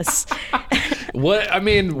hates us. What? I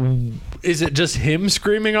mean, is it just him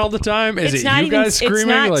screaming all the time? Is it you guys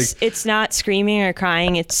screaming? It's not screaming or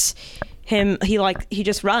crying. It's him. He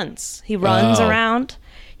just runs. He runs around.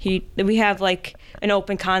 We have like an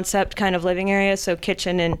open concept kind of living area, so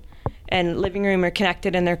kitchen and living room are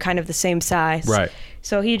connected and they're kind of the same size. Right.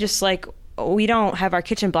 So he just like, we don't have our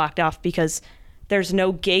kitchen blocked off because there's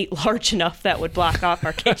no gate large enough that would block off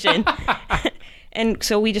our kitchen. And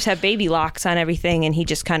so we just have baby locks on everything, and he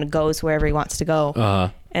just kind of goes wherever he wants to go. Uh-huh.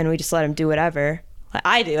 And we just let him do whatever.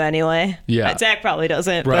 I do anyway. Yeah. Zach probably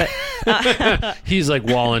doesn't. Right. But, he's like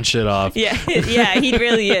walling shit off. Yeah, he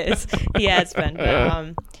really is. He has been.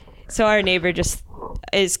 But, so our neighbor just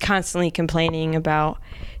is constantly complaining about,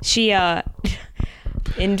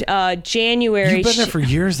 in January. You've been there for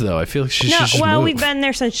years, though. I feel like she should just move. We've been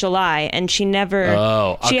there since July, and she never.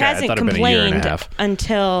 Oh, okay. She hasn't complained a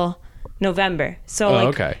until November. So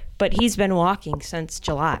okay. But he's been walking since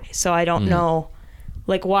July, so I don't know,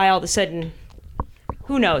 like, why all of a sudden.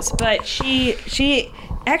 Who knows? But she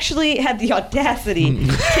actually had the audacity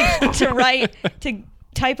to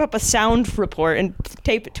type up a sound report and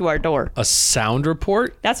tape it to our door. A sound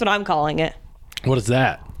report? That's what I'm calling it. What is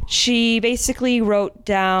that? She basically wrote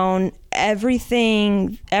down every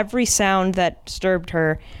sound that disturbed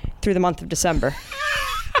her through the month of December.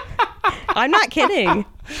 I'm not kidding.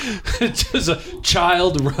 Just a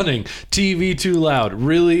child running, TV too loud,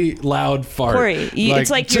 really loud fart. Corey, it's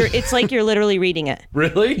like you're literally reading it.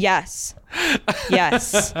 Really? Yes.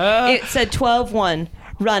 It said 12-1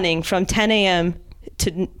 running from 10 a.m.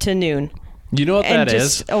 to noon. You know what and that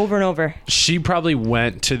just is? Over and over. She probably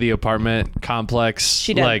went to the apartment complex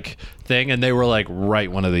thing, and they were like,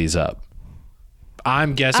 write one of these up.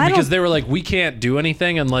 I'm guessing because they were like, we can't do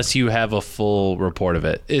anything unless you have a full report of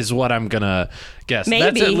it, is what I'm going to guess.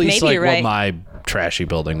 Maybe, that's at least like right. what my trashy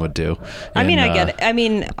building would do. I mean, I get it. I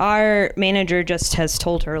mean, our manager just has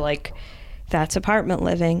told her, like, that's apartment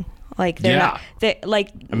living. Like, they're not,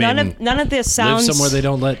 none of this sounds. Live somewhere they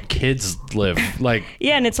don't let kids live. Like,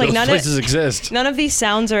 yeah, and it's like those places exist. None of these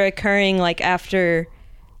sounds are occurring like after,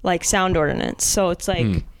 like, sound ordinance. So it's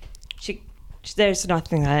like, there's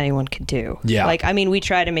nothing that anyone can do. Yeah. Like, I mean, we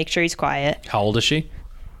try to make sure he's quiet. How old is she?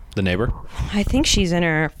 The neighbor? I think she's in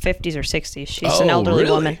her 50s or 60s. She's an elderly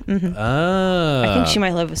woman. Mm-hmm. I think she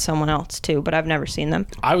might live with someone else too, but I've never seen them.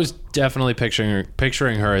 I was definitely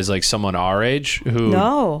picturing her as like someone our age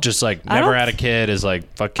who just like never had a kid, is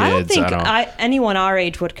like, fuck kids. I don't think anyone our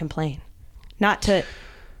age would complain. Not to.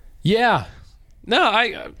 Yeah.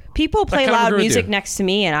 No, people play loud music next to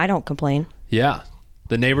me and I don't complain. Yeah.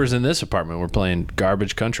 The neighbors in this apartment were playing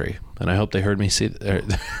Garbage Country, and I hope they heard me say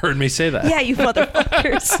that. Yeah, you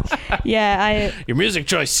motherfuckers. Yeah, your music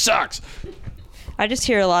choice sucks. I just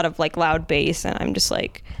hear a lot of like loud bass, and I'm just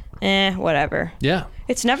like, whatever. Yeah.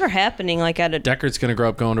 It's never happening like at a... Deckard's going to grow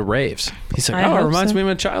up going to raves. He's like, I it hope reminds so. me of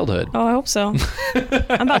my childhood. Oh, I hope so.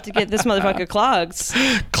 I'm about to get this motherfucker clogs.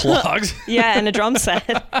 Clogs? Yeah, and a drum set.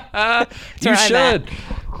 You should.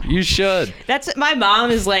 You should. That's my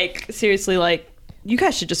mom is like, seriously, like, you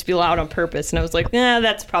guys should just be loud on purpose. And I was like,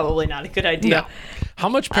 that's probably not a good idea. No. How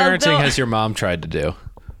much parenting has your mom tried to do?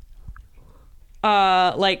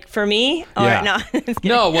 Like for me? Yeah.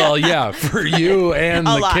 No, well, yeah, for you and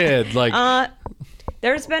the lot. kid. Like,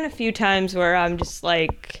 there's been a few times where I'm just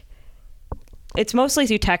like, it's mostly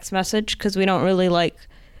through text message because we don't really like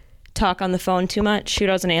talk on the phone too much. She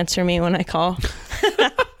doesn't answer me when I call.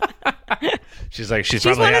 she's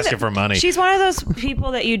probably asking for money. She's one of those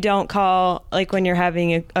people that you don't call like when you're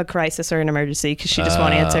having a crisis or an emergency because she just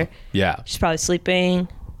won't answer. Yeah. She's probably sleeping.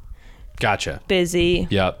 Gotcha. Busy.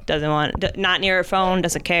 Yep. Doesn't want, not near her phone,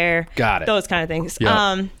 doesn't care. Got it. Those kind of things.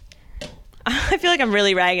 Yep. I feel like I'm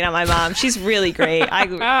really ragging on my mom. She's really great.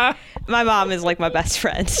 My mom is like my best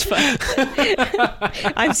friend,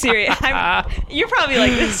 but I'm serious. You're probably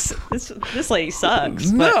like this lady sucks.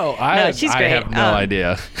 But she's great. I have no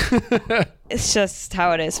idea. It's just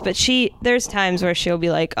how it is. But there's times where she'll be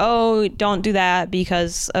like, "Oh, don't do that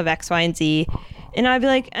because of X, Y, and Z." And I'd be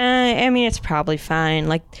like, I mean, it's probably fine.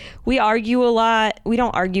 Like, we argue a lot. We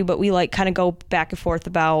don't argue, but we, like, kind of go back and forth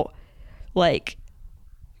about, like,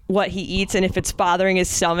 what he eats and if it's bothering his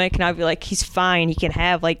stomach. And I'd be like, he's fine. He can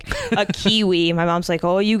have, like, a kiwi. My mom's like,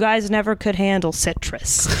 oh, you guys never could handle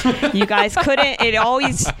citrus. You guys couldn't. It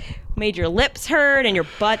always made your lips hurt and your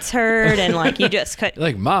butts hurt. And, like, you just couldn't.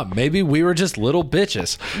 Like, Mom, maybe we were just little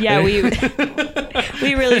bitches. Yeah, we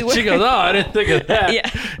really were. She goes, oh, I didn't think of that. Yeah.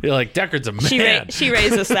 You're like, Deckard's a man. She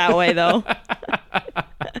raised us that way, though.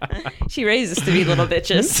 She raised us to be little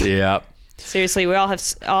bitches. Yeah. Seriously,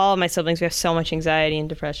 all of my siblings, we have so much anxiety and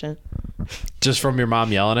depression. Just from your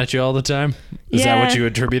mom yelling at you all the time? Is that what you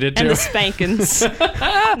attributed to? And the spankings.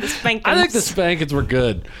 The spankings. I think the spankings were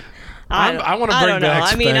good. I want to bring back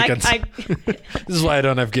spankings. This is why I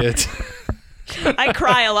don't have kids. I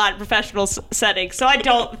cry a lot in professional settings, so I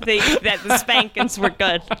don't think that the spankings were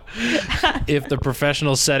good. If the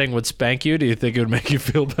professional setting would spank you, do you think it would make you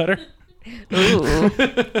feel better? Ooh.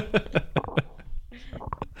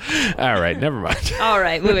 All right, never mind. All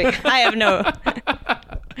right, moving. I have no...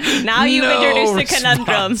 Now you've introduced a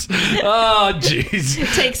conundrum. Oh, jeez. It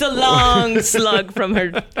takes a long slug from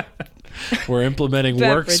her... We're implementing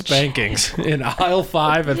work spankings in aisle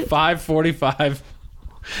 5 at 5:45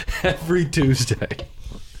 every Tuesday.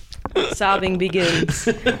 Sobbing begins.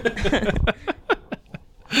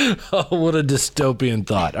 Oh, what a dystopian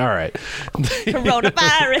thought. All right.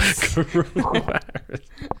 Coronavirus.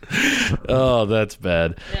 Oh, that's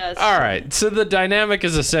bad. Yes. All right. So the dynamic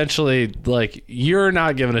is essentially like you're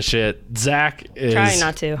not giving a shit. Zach is trying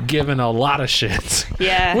not to. giving a lot of shits.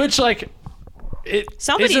 Yeah. Which, like,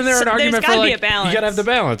 isn't there an argument for, like, you gotta have the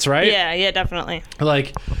balance, right? Yeah, definitely.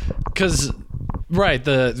 Like, because... Right,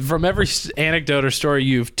 from every anecdote or story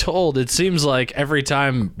you've told, it seems like every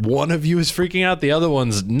time one of you is freaking out, the other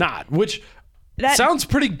one's not, which sounds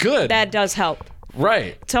pretty good. That does help.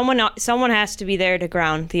 Right. Someone has to be there to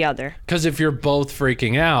ground the other. Because if you're both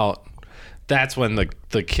freaking out, that's when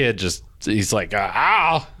the kid he's like,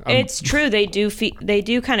 ow. It's true. They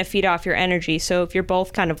do kind of feed off your energy. So if you're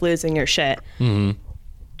both kind of losing your shit,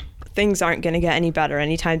 things aren't going to get any better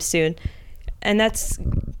anytime soon. And that's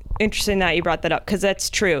interesting that you brought that up because that's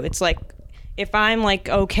true. It's like if I'm like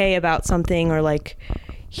okay about something or like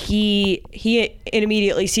he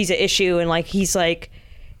immediately sees an issue and like he's like,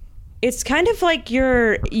 it's kind of like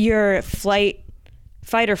your fight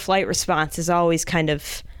or flight response is always kind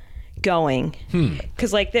of going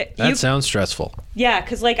because like that sounds stressful. Yeah,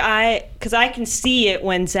 because I can see it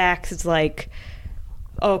when Zach is like,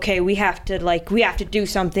 okay, we have to do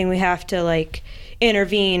something, we have to like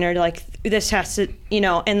intervene or like this has to,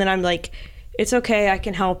 and then I'm like, it's okay, I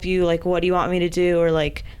can help you, like what do you want me to do, or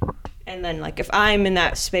like, and then like if I'm in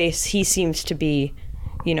that space he seems to be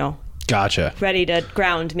gotcha, ready to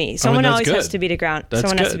ground me. Someone always has to be to ground.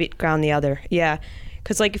 Someone has to be ground the other. Yeah,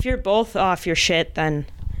 because like if you're both off your shit, then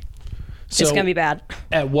it's gonna be bad.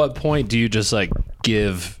 At what point do you just like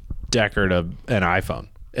give Deckard an iPhone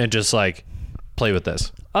and just like play with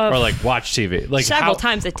this? Or like watch TV, like several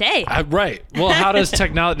times a day. Right. Well, how does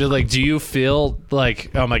technology, like, do you feel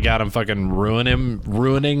like, oh my God, I'm fucking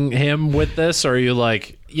ruining him with this? Or are you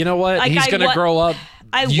like, you know what? He's going to grow up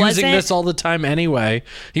using this all the time anyway.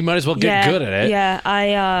 He might as well get good at it. Yeah.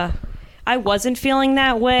 I wasn't feeling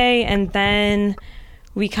that way. And then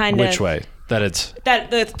we kind of. Which way? That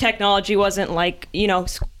the technology wasn't like,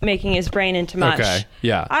 making his brain into much. Okay.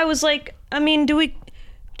 Yeah. I was like, I mean, do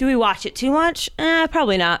Do we watch it too much?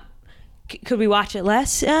 Probably not. Could we watch it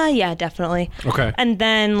less? Yeah, definitely. Okay. And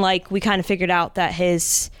then, like, we kind of figured out that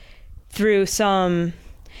through some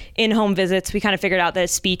in-home visits, we kind of figured out that his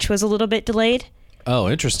speech was a little bit delayed. Oh,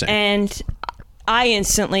 interesting. And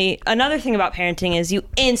another thing about parenting is you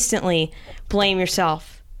instantly blame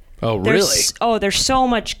yourself. Oh, really? There's so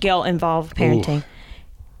much guilt involved with parenting. Ooh.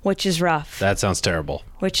 Which is rough. That sounds terrible.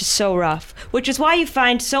 Which is so rough. Which is why you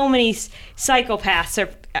find so many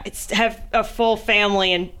psychopaths have a full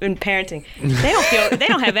family and parenting. They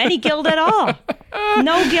don't have any guilt at all.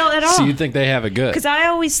 No guilt at all. So you think they have it good? Because I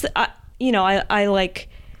always, I hear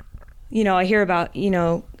about,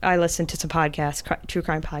 I listen to some podcasts, true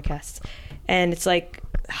crime podcasts, and it's like,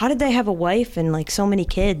 how did they have a wife and like so many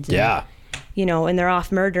kids? And, yeah. And they're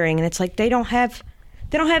off murdering, and it's like they don't have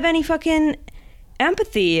any fucking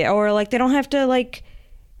empathy, or like they don't have to like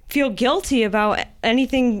feel guilty about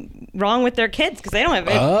anything wrong with their kids because they don't have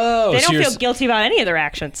they don't feel guilty about any of their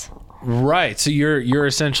actions. Right. So you're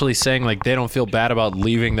essentially saying like they don't feel bad about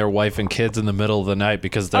leaving their wife and kids in the middle of the night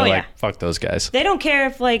because they're like, fuck those guys. They don't care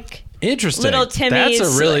if like interesting. Little Timmy That's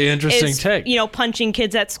a really interesting take. Punching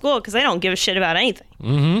kids at school because they don't give a shit about anything.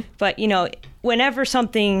 Mm-hmm. But whenever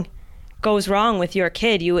something goes wrong with your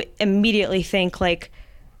kid, you immediately think like,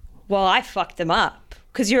 well, I fucked them up.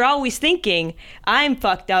 Because you're always thinking, I'm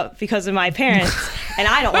fucked up because of my parents, and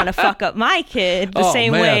I don't want to fuck up my kid the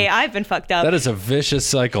same way I've been fucked up. That is a vicious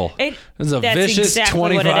cycle. That's a vicious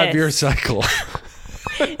exactly 25-year cycle.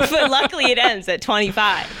 But luckily it ends at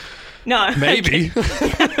 25. No. Maybe.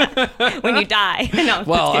 When you die. No,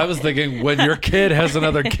 well, I was thinking when your kid has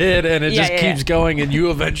another kid and it just keeps going and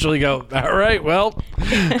you eventually go, all right, well,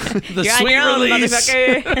 the you're sweet on your own, release.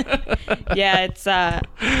 Motherfucker.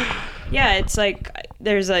 It's like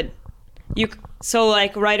there's so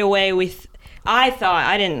like right away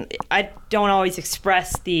I don't always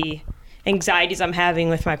express the anxieties I'm having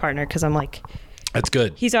with my partner because I'm like, that's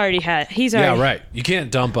good. He's already yeah, right. You can't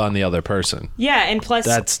dump on the other person. Yeah, and plus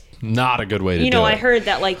that's not a good way to do it. I heard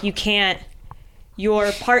that like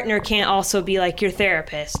your partner can't also be like your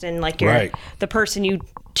therapist and like the person you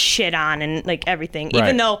shit on and like everything,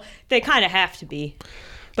 even though they kind of have to be.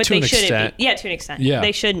 But they shouldn't be. Yeah, to an extent. Yeah.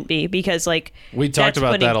 They shouldn't be because like we talked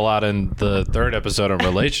about that a lot in the third episode on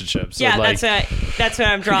relationships. Yeah, like, that's what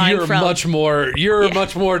I'm drawing from. You're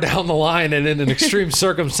much more down the line and in an extreme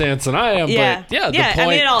circumstance than I am. Yeah. But the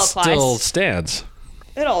point it all applies. Still stands.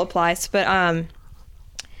 It all applies. But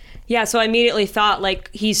so I immediately thought like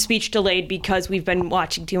he's speech delayed because we've been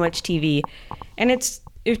watching too much TV. And it's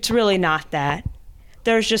really not that.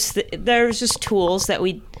 There's just tools that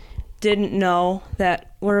we didn't know that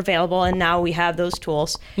were available, and now we have those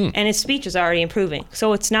tools, and his speech is already improving.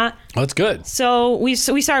 So it's not. Oh, that's good. So we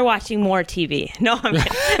started watching more TV. No, I'm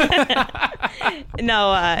kidding.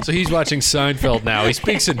 No. So he's watching Seinfeld now. He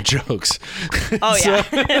speaks in jokes. Oh yeah.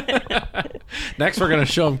 Next, we're gonna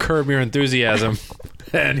show him Curb Your Enthusiasm,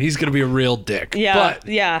 and he's gonna be a real dick. Yeah. But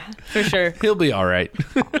yeah, for sure. He'll be all right.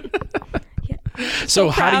 So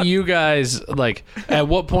how do you guys like? At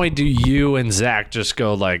what point do you and Zach just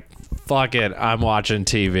go like, fuck it, I'm watching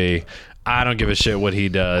TV. I don't give a shit what he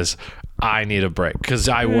does. I need a break because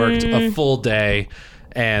I worked a full day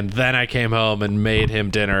and then I came home and made him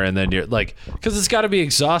dinner, and then you're like, because it's got to be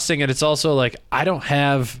exhausting, and it's also like I don't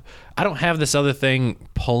have this other thing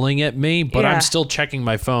pulling at me, but I'm still checking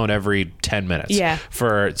my phone every 10 minutes. Yeah.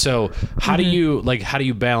 So how do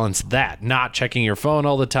you balance that? Not checking your phone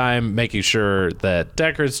all the time, making sure that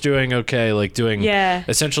Deckard's doing okay, like doing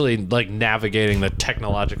essentially like navigating the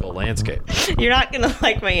technological landscape. You're not gonna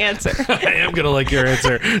like my answer. I am gonna like your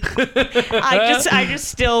answer. I just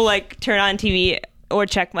still like turn on TV or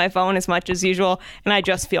check my phone as much as usual, and I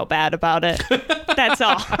just feel bad about it. That's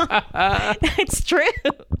all. It's true.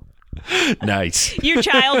 Nice. Your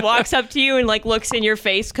child walks up to you and like looks in your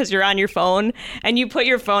face because you're on your phone, and you put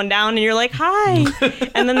your phone down and you're like, hi,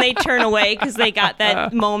 and then they turn away because they got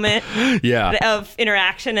that moment of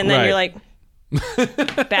interaction, and then you're like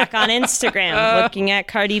back on Instagram looking at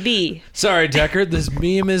Cardi B. Sorry, Deckard, this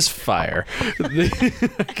meme is fire.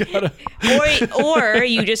 Or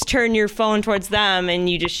you just turn your phone towards them and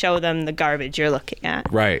you just show them the garbage you're looking at.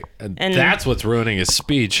 Right. And that's what's ruining his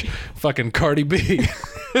speech. Fucking Cardi B.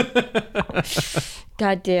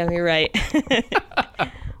 God damn, you're right.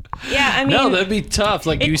 Yeah, I mean, no, that'd be tough.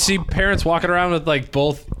 Like you see parents walking around with like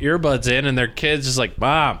both earbuds in and their kids just like,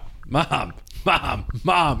 mom,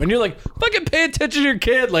 and you're like, fucking pay attention to your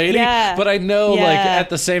kid, lady. Yeah. But I know like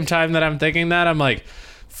at the same time that I'm thinking that, I'm like,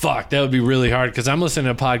 fuck, that would be really hard because I'm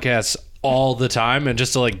listening to podcasts all the time, and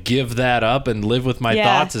just to like give that up and live with my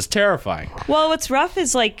thoughts is terrifying. Well, what's rough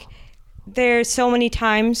is like there's so many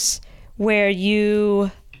times where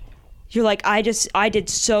you're like, I did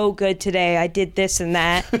so good today. I did this and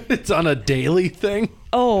that. It's on a daily thing?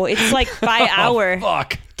 Oh, it's like by hour.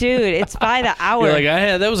 Fuck. Dude, it's by the hour. You're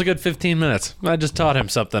like, that was a good 15 minutes. I just taught him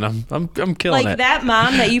something. I'm killing like it. that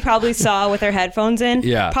mom that you probably saw with her headphones in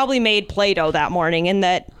probably made Play-Doh that morning, and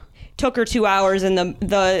that took her 2 hours, and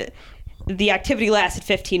the activity lasted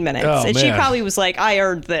 15 minutes. And she probably was like, I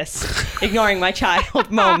earned this, ignoring my child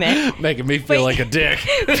moment. Making me feel like a dick.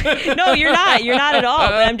 No, you're not. You're not at all.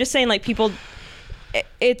 But I'm just saying, like, people,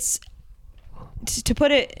 it's, to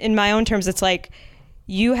put it in my own terms, it's like,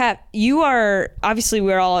 obviously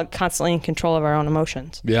we're all constantly in control of our own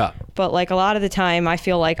emotions. Yeah. But like a lot of the time I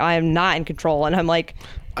feel like I am not in control, and I'm like,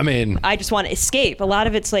 I just want to escape. A lot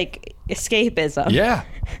of it's like escapism. Yeah.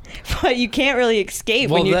 But you can't really escape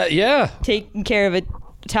when you're taking care of a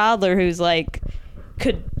toddler who's like,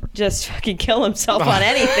 could just fucking kill himself on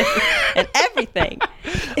anything and everything.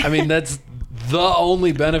 I mean, that's the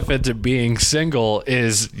only benefit to being single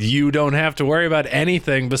is you don't have to worry about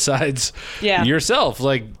anything besides yourself.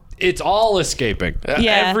 Like, it's all escaping.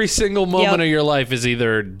 Yeah. Every single moment of your life is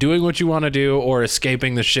either doing what you want to do or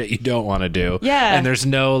escaping the shit you don't want to do. Yeah. And there's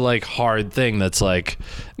no like hard thing that's like,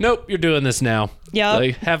 nope, you're doing this now. Yeah.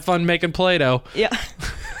 Like, have fun making Play-Doh. Yeah.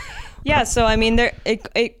 Yeah. So I mean,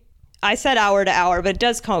 I said hour to hour, but it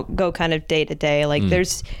does go kind of day to day. Like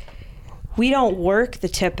we don't work the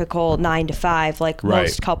typical 9 to 5 like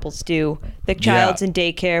most couples do. The child's in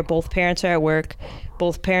daycare. Both parents are at work.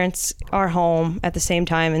 Both parents are home at the same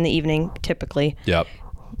time in the evening, typically. Yep.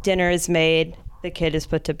 Dinner is made. The kid is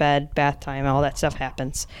put to bed. Bath time. All that stuff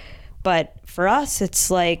happens. But for us, it's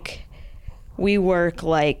like we work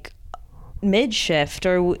like mid-shift,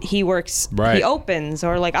 or he works, he opens,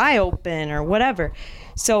 or like I open, or whatever.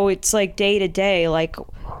 So it's like day to day. Like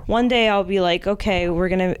one day I'll be like, okay, we're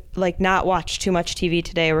going to like not watch too much TV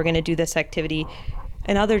today. We're going to do this activity.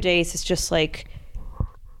 And other days it's just like,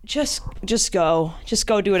 just go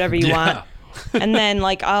do whatever you want. And then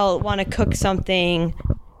like I'll want to cook something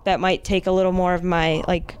that might take a little more of my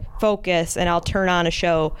like focus, and I'll turn on a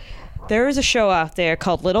show. There is a show out there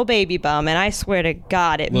called Little Baby Bum, and I swear to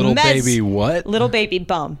God, Little Baby what? Little Baby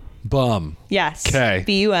Bum. Bum. Yes. Okay.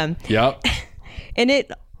 BUM. Yep. And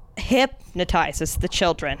it hypnotizes the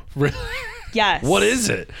children. Really? Yes. What is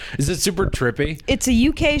it? Is it super trippy? It's a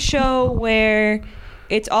UK show where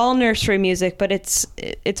it's all nursery music, but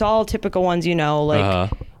it's all typical ones,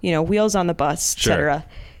 like Wheels on the Bus, etc.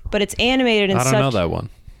 But it's animated in such. I don't know that one.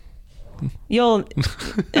 You'll,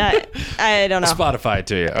 I don't know. Spotify it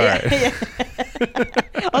to you. All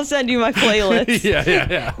right. I'll send you my playlist.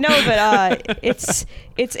 Yeah. No, but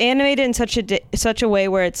it's animated in such a way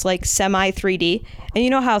where it's like semi 3D, and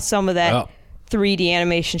you know how some of that 3D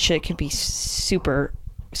animation shit can be super,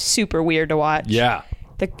 super weird to watch. Yeah.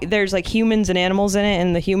 There's like humans and animals in it,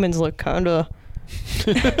 and the humans look kind of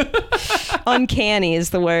uncanny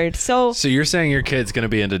is the word. So you're saying your kid's gonna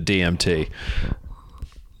be into DMT?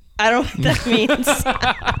 I don't know what that means.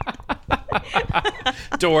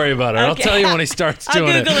 Don't worry about it. Okay. I'll tell you when he starts doing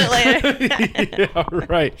it. I'll Google it later. Yeah,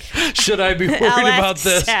 right. Should I be worried about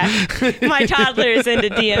this? My toddler is into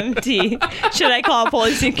DMT. Should I call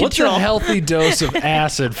police and control? What's a healthy dose of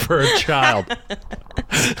acid for a child?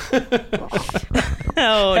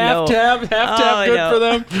 Half tab, good for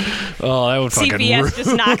them. Oh, that would fucking CPS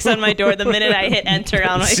just knocks on my door the minute I hit enter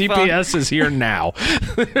on my phone. CPS is here now.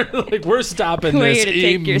 Like, we're stopping this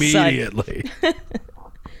immediately.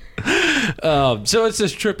 So it's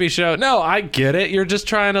this trippy show. No, I get it. You're just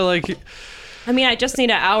trying to like. I mean, I just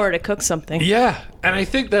need an hour to cook something. Yeah, and I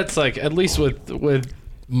think that's like, at least with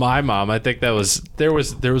my mom, I think there was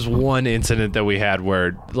one incident that we had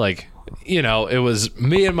where like, it was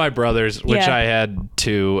me and my brothers, which I had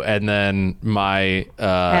two, and then my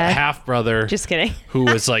half brother. Just kidding. Who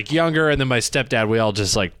was like younger, and then my stepdad. We all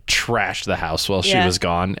just like trashed the house while she was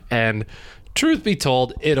gone. And truth be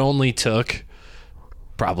told, it only took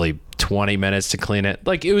probably 20 minutes to clean it.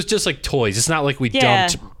 Like, it was just like toys. It's not like we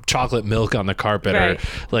dumped chocolate milk on the carpet or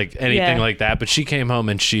like anything like that. But she came home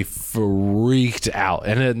and she freaked out,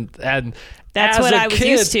 and that's what I was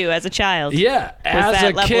used to as a child. Yeah, as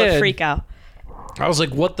that a level kid, of freak out. I was like,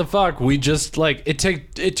 what the fuck? We just like it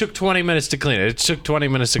took 20 minutes to clean it. It took 20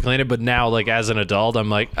 minutes to clean it, but now like as an adult, I'm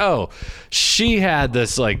like, oh, she had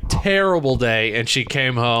this like terrible day, and she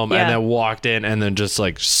came home and then walked in and then just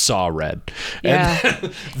like saw red. Yeah.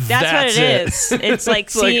 And that's what it is. It's like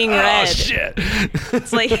seeing red. Oh shit.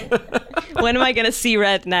 It's like, when am I gonna see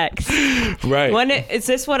red next? Right. Is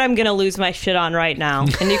this what I'm gonna lose my shit on right now?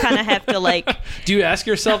 And you kind of have to like. Do you ask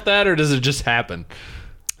yourself that, or does it just happen?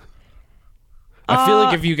 I feel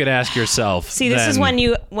like if you could ask yourself, See, this is when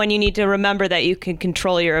you need to remember that you can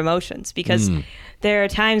control your emotions, because there are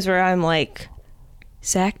times where I'm like,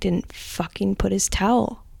 Zach didn't fucking put his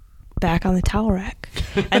towel back on the towel rack.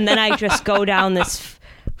 And then I just go down this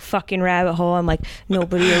fucking rabbit hole. I'm like,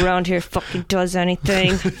 nobody around here fucking does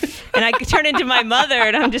anything. And I turn into my mother,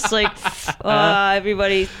 and I'm just like,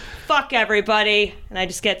 everybody, fuck everybody. And I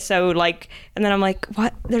just get so like, and then I'm like,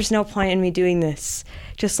 what? There's no point in me doing this.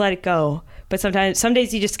 Just let it go. But some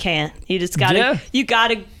days you just can't. You just gotta, you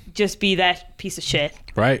gotta just be that piece of shit.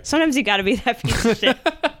 Right. Sometimes you gotta be that piece of shit.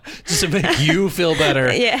 Just to make you feel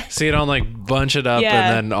better. Yeah. So you don't like bunch it up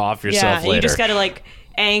and then off yourself later. You just gotta like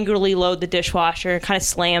angrily load the dishwasher, kind of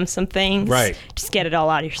slam some things. Right. Just get it all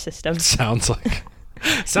out of your system. Sounds like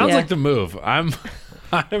the move. I'm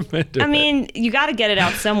into it. I mean, you gotta get it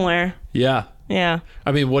out somewhere. Yeah. Yeah.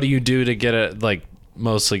 I mean, what do you do to get it, like,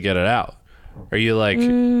 mostly get it out? Are you like,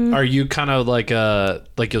 are you kind of like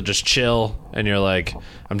you'll just chill and you're like,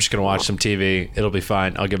 I'm just going to watch some TV. It'll be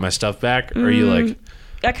fine. I'll get my stuff back. Or are you like,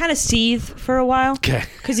 I kind of seethe for a while. Okay.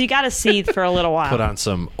 Because you got to seethe for a little while. Put on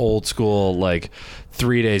some old school, like,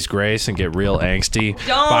 3 Days Grace and get real angsty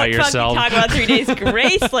by yourself? Don't talk about 3 Days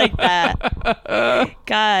Grace like that.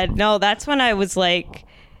 God, no, that's when I was like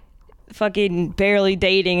fucking barely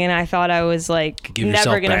dating, and I thought I was like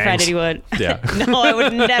never gonna find anyone. Yeah. No, I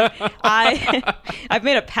would never. I've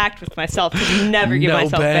made a pact with myself to never give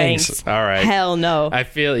myself bangs. All right. Hell no. I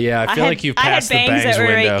feel like you've passed the bangs bangs that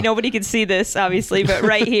were window. right, nobody can see this obviously, but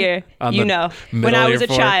right here, when I was a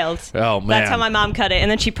child. Oh man. That's how my mom cut it,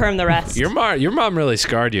 and then she permed the rest. Your mom really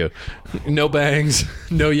scarred you. No bangs,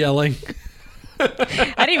 no yelling.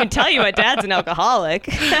 I didn't even tell you my dad's an alcoholic.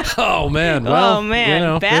 Oh man. Well, oh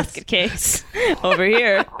man, basket case over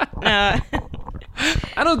here. I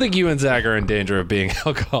don't think you and Zach are in danger of being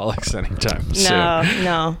alcoholics anytime soon.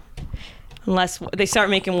 No. Unless they start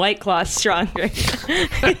making White Claws stronger.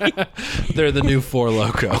 They're the new Four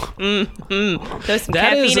Loko. There's some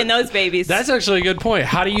caffeine in those babies. That's actually a good point.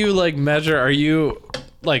 How do you like measure? Are you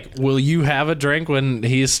like, will you have a drink when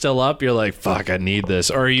he's still up? You're like, fuck, I need this.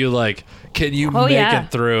 Or are you like, can you make it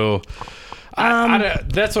through?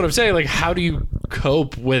 That's what I'm saying. Like, how do you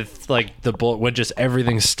cope with like when just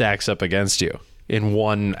everything stacks up against you in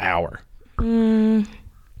 1 hour?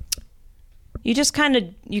 You just kind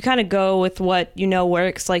of go with what you know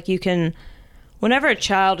works. Like you can, whenever a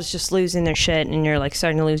child is just losing their shit and you're like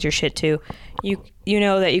starting to lose your shit too, you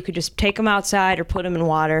know that you could just take them outside or put them in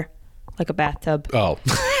water, like a bathtub. Oh.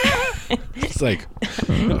 It's like,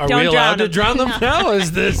 are we allowed to drown them now?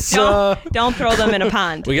 Is this... Don't throw them in a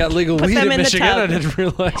pond. We got legal weed in Michigan. I didn't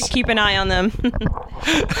realize. Keep an eye on them.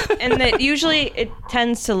 And that usually it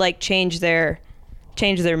tends to like change their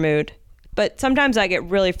mood. But sometimes I get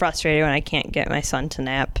really frustrated when I can't get my son to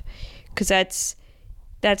nap, because that's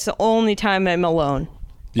the only time I'm alone,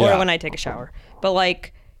 or when I take a shower. But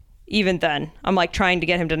like, even then, I'm like trying to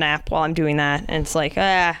get him to nap while I'm doing that, and it's like,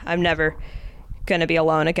 I'm never gonna be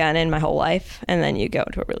alone again in my whole life. And then you go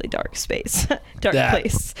into a really dark place. That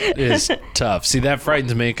is tough. See, that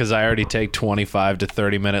frightens me because I already take 25 to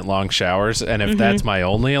 30 minute long showers, and if that's my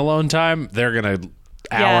only alone time, they're gonna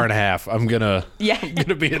hour and a half. I'm gonna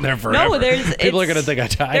be in there forever. No, people are gonna think I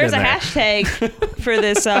died. There's a hashtag for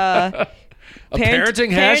this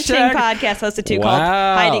parenting podcast hosted to called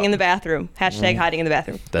Hiding in the Bathroom. Hashtag Hiding in the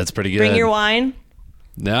Bathroom. That's pretty good. Bring your wine.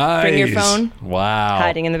 Nice. Bring your phone. Wow.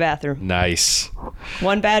 Hiding in the bathroom. Nice.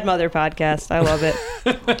 One Bad Mother podcast. I love it.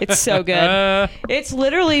 It's so good. It's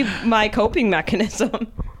literally my coping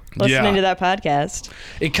mechanism. Listening to that podcast.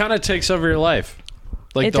 It kind of takes over your life.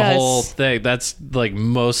 Like the whole thing. That's like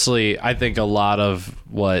mostly, I think, a lot of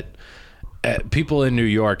what people in New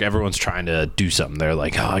York, everyone's trying to do something. They're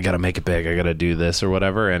like, oh, I got to make it big. I got to do this or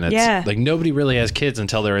whatever. And it's like nobody really has kids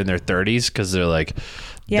until they're in their 30s, because they're like,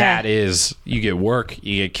 that is, you get work,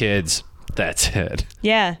 you get kids, that's it.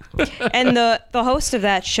 Yeah. And the host of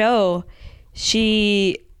that show,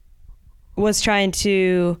 she was trying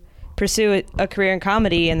to pursue a career in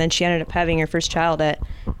comedy, and then she ended up having her first child at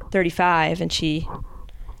 35, and she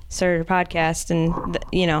started her podcast, and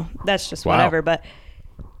that's just whatever. But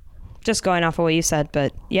just going off of what you said,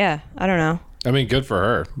 but I don't know. I mean, good for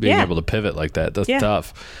her being able to pivot like that. That's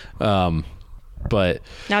tough. But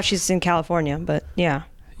now she's in California, but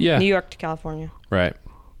New York to California. Right.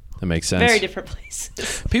 That makes sense. Very different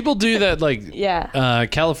places. People do that, like,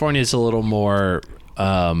 California is a little more,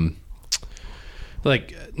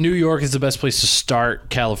 like, New York is the best place to start.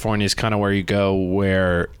 California is kind of where you go,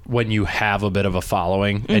 where when you have a bit of a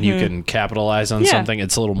following and you can capitalize on something,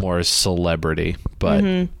 it's a little more celebrity,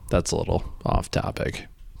 but that's a little off topic.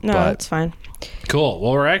 No, that's fine. Cool.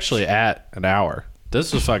 Well, we're actually at an hour.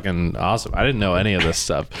 This was fucking awesome. I didn't know any of this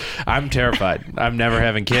stuff. I'm terrified. I'm never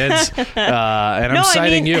having kids, and I'm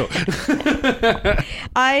citing you.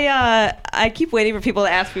 I keep waiting for people to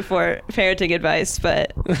ask me for parenting advice,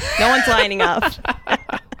 but no one's lining up.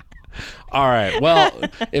 All right. Well,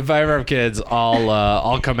 if I ever have kids,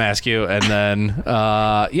 I'll come ask you, and then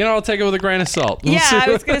I'll take it with a grain of salt. Yeah, I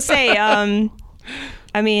was gonna say.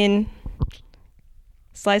 I mean,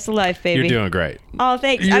 slice of life, baby. You're doing great. Oh,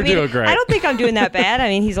 thanks. You're doing great. I don't think I'm doing that bad. I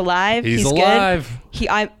mean, he's alive. He's alive. Good.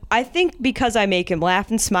 I think because I make him laugh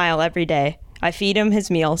and smile every day. I feed him his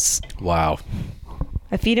meals. Wow.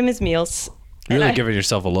 I feed him his meals. You're really giving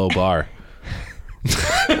yourself a low bar.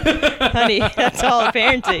 Honey, that's all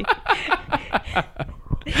parenting.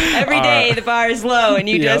 Every day the bar is low, and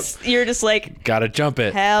you're just like, gotta jump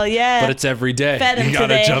it. Hell yeah! But it's every day. Fed him you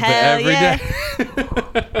gotta today. jump Hell it every day.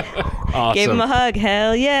 Awesome. Gave him a hug.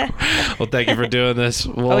 Hell yeah! Well, thank you for doing this.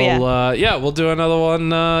 We'll, we'll do another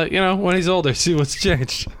one. When he's older, see what's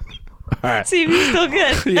changed. All right. See if he's still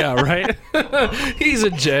good. Yeah, right. He's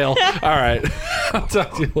in jail. All right. I'll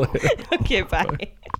talk to you later. Okay, bye.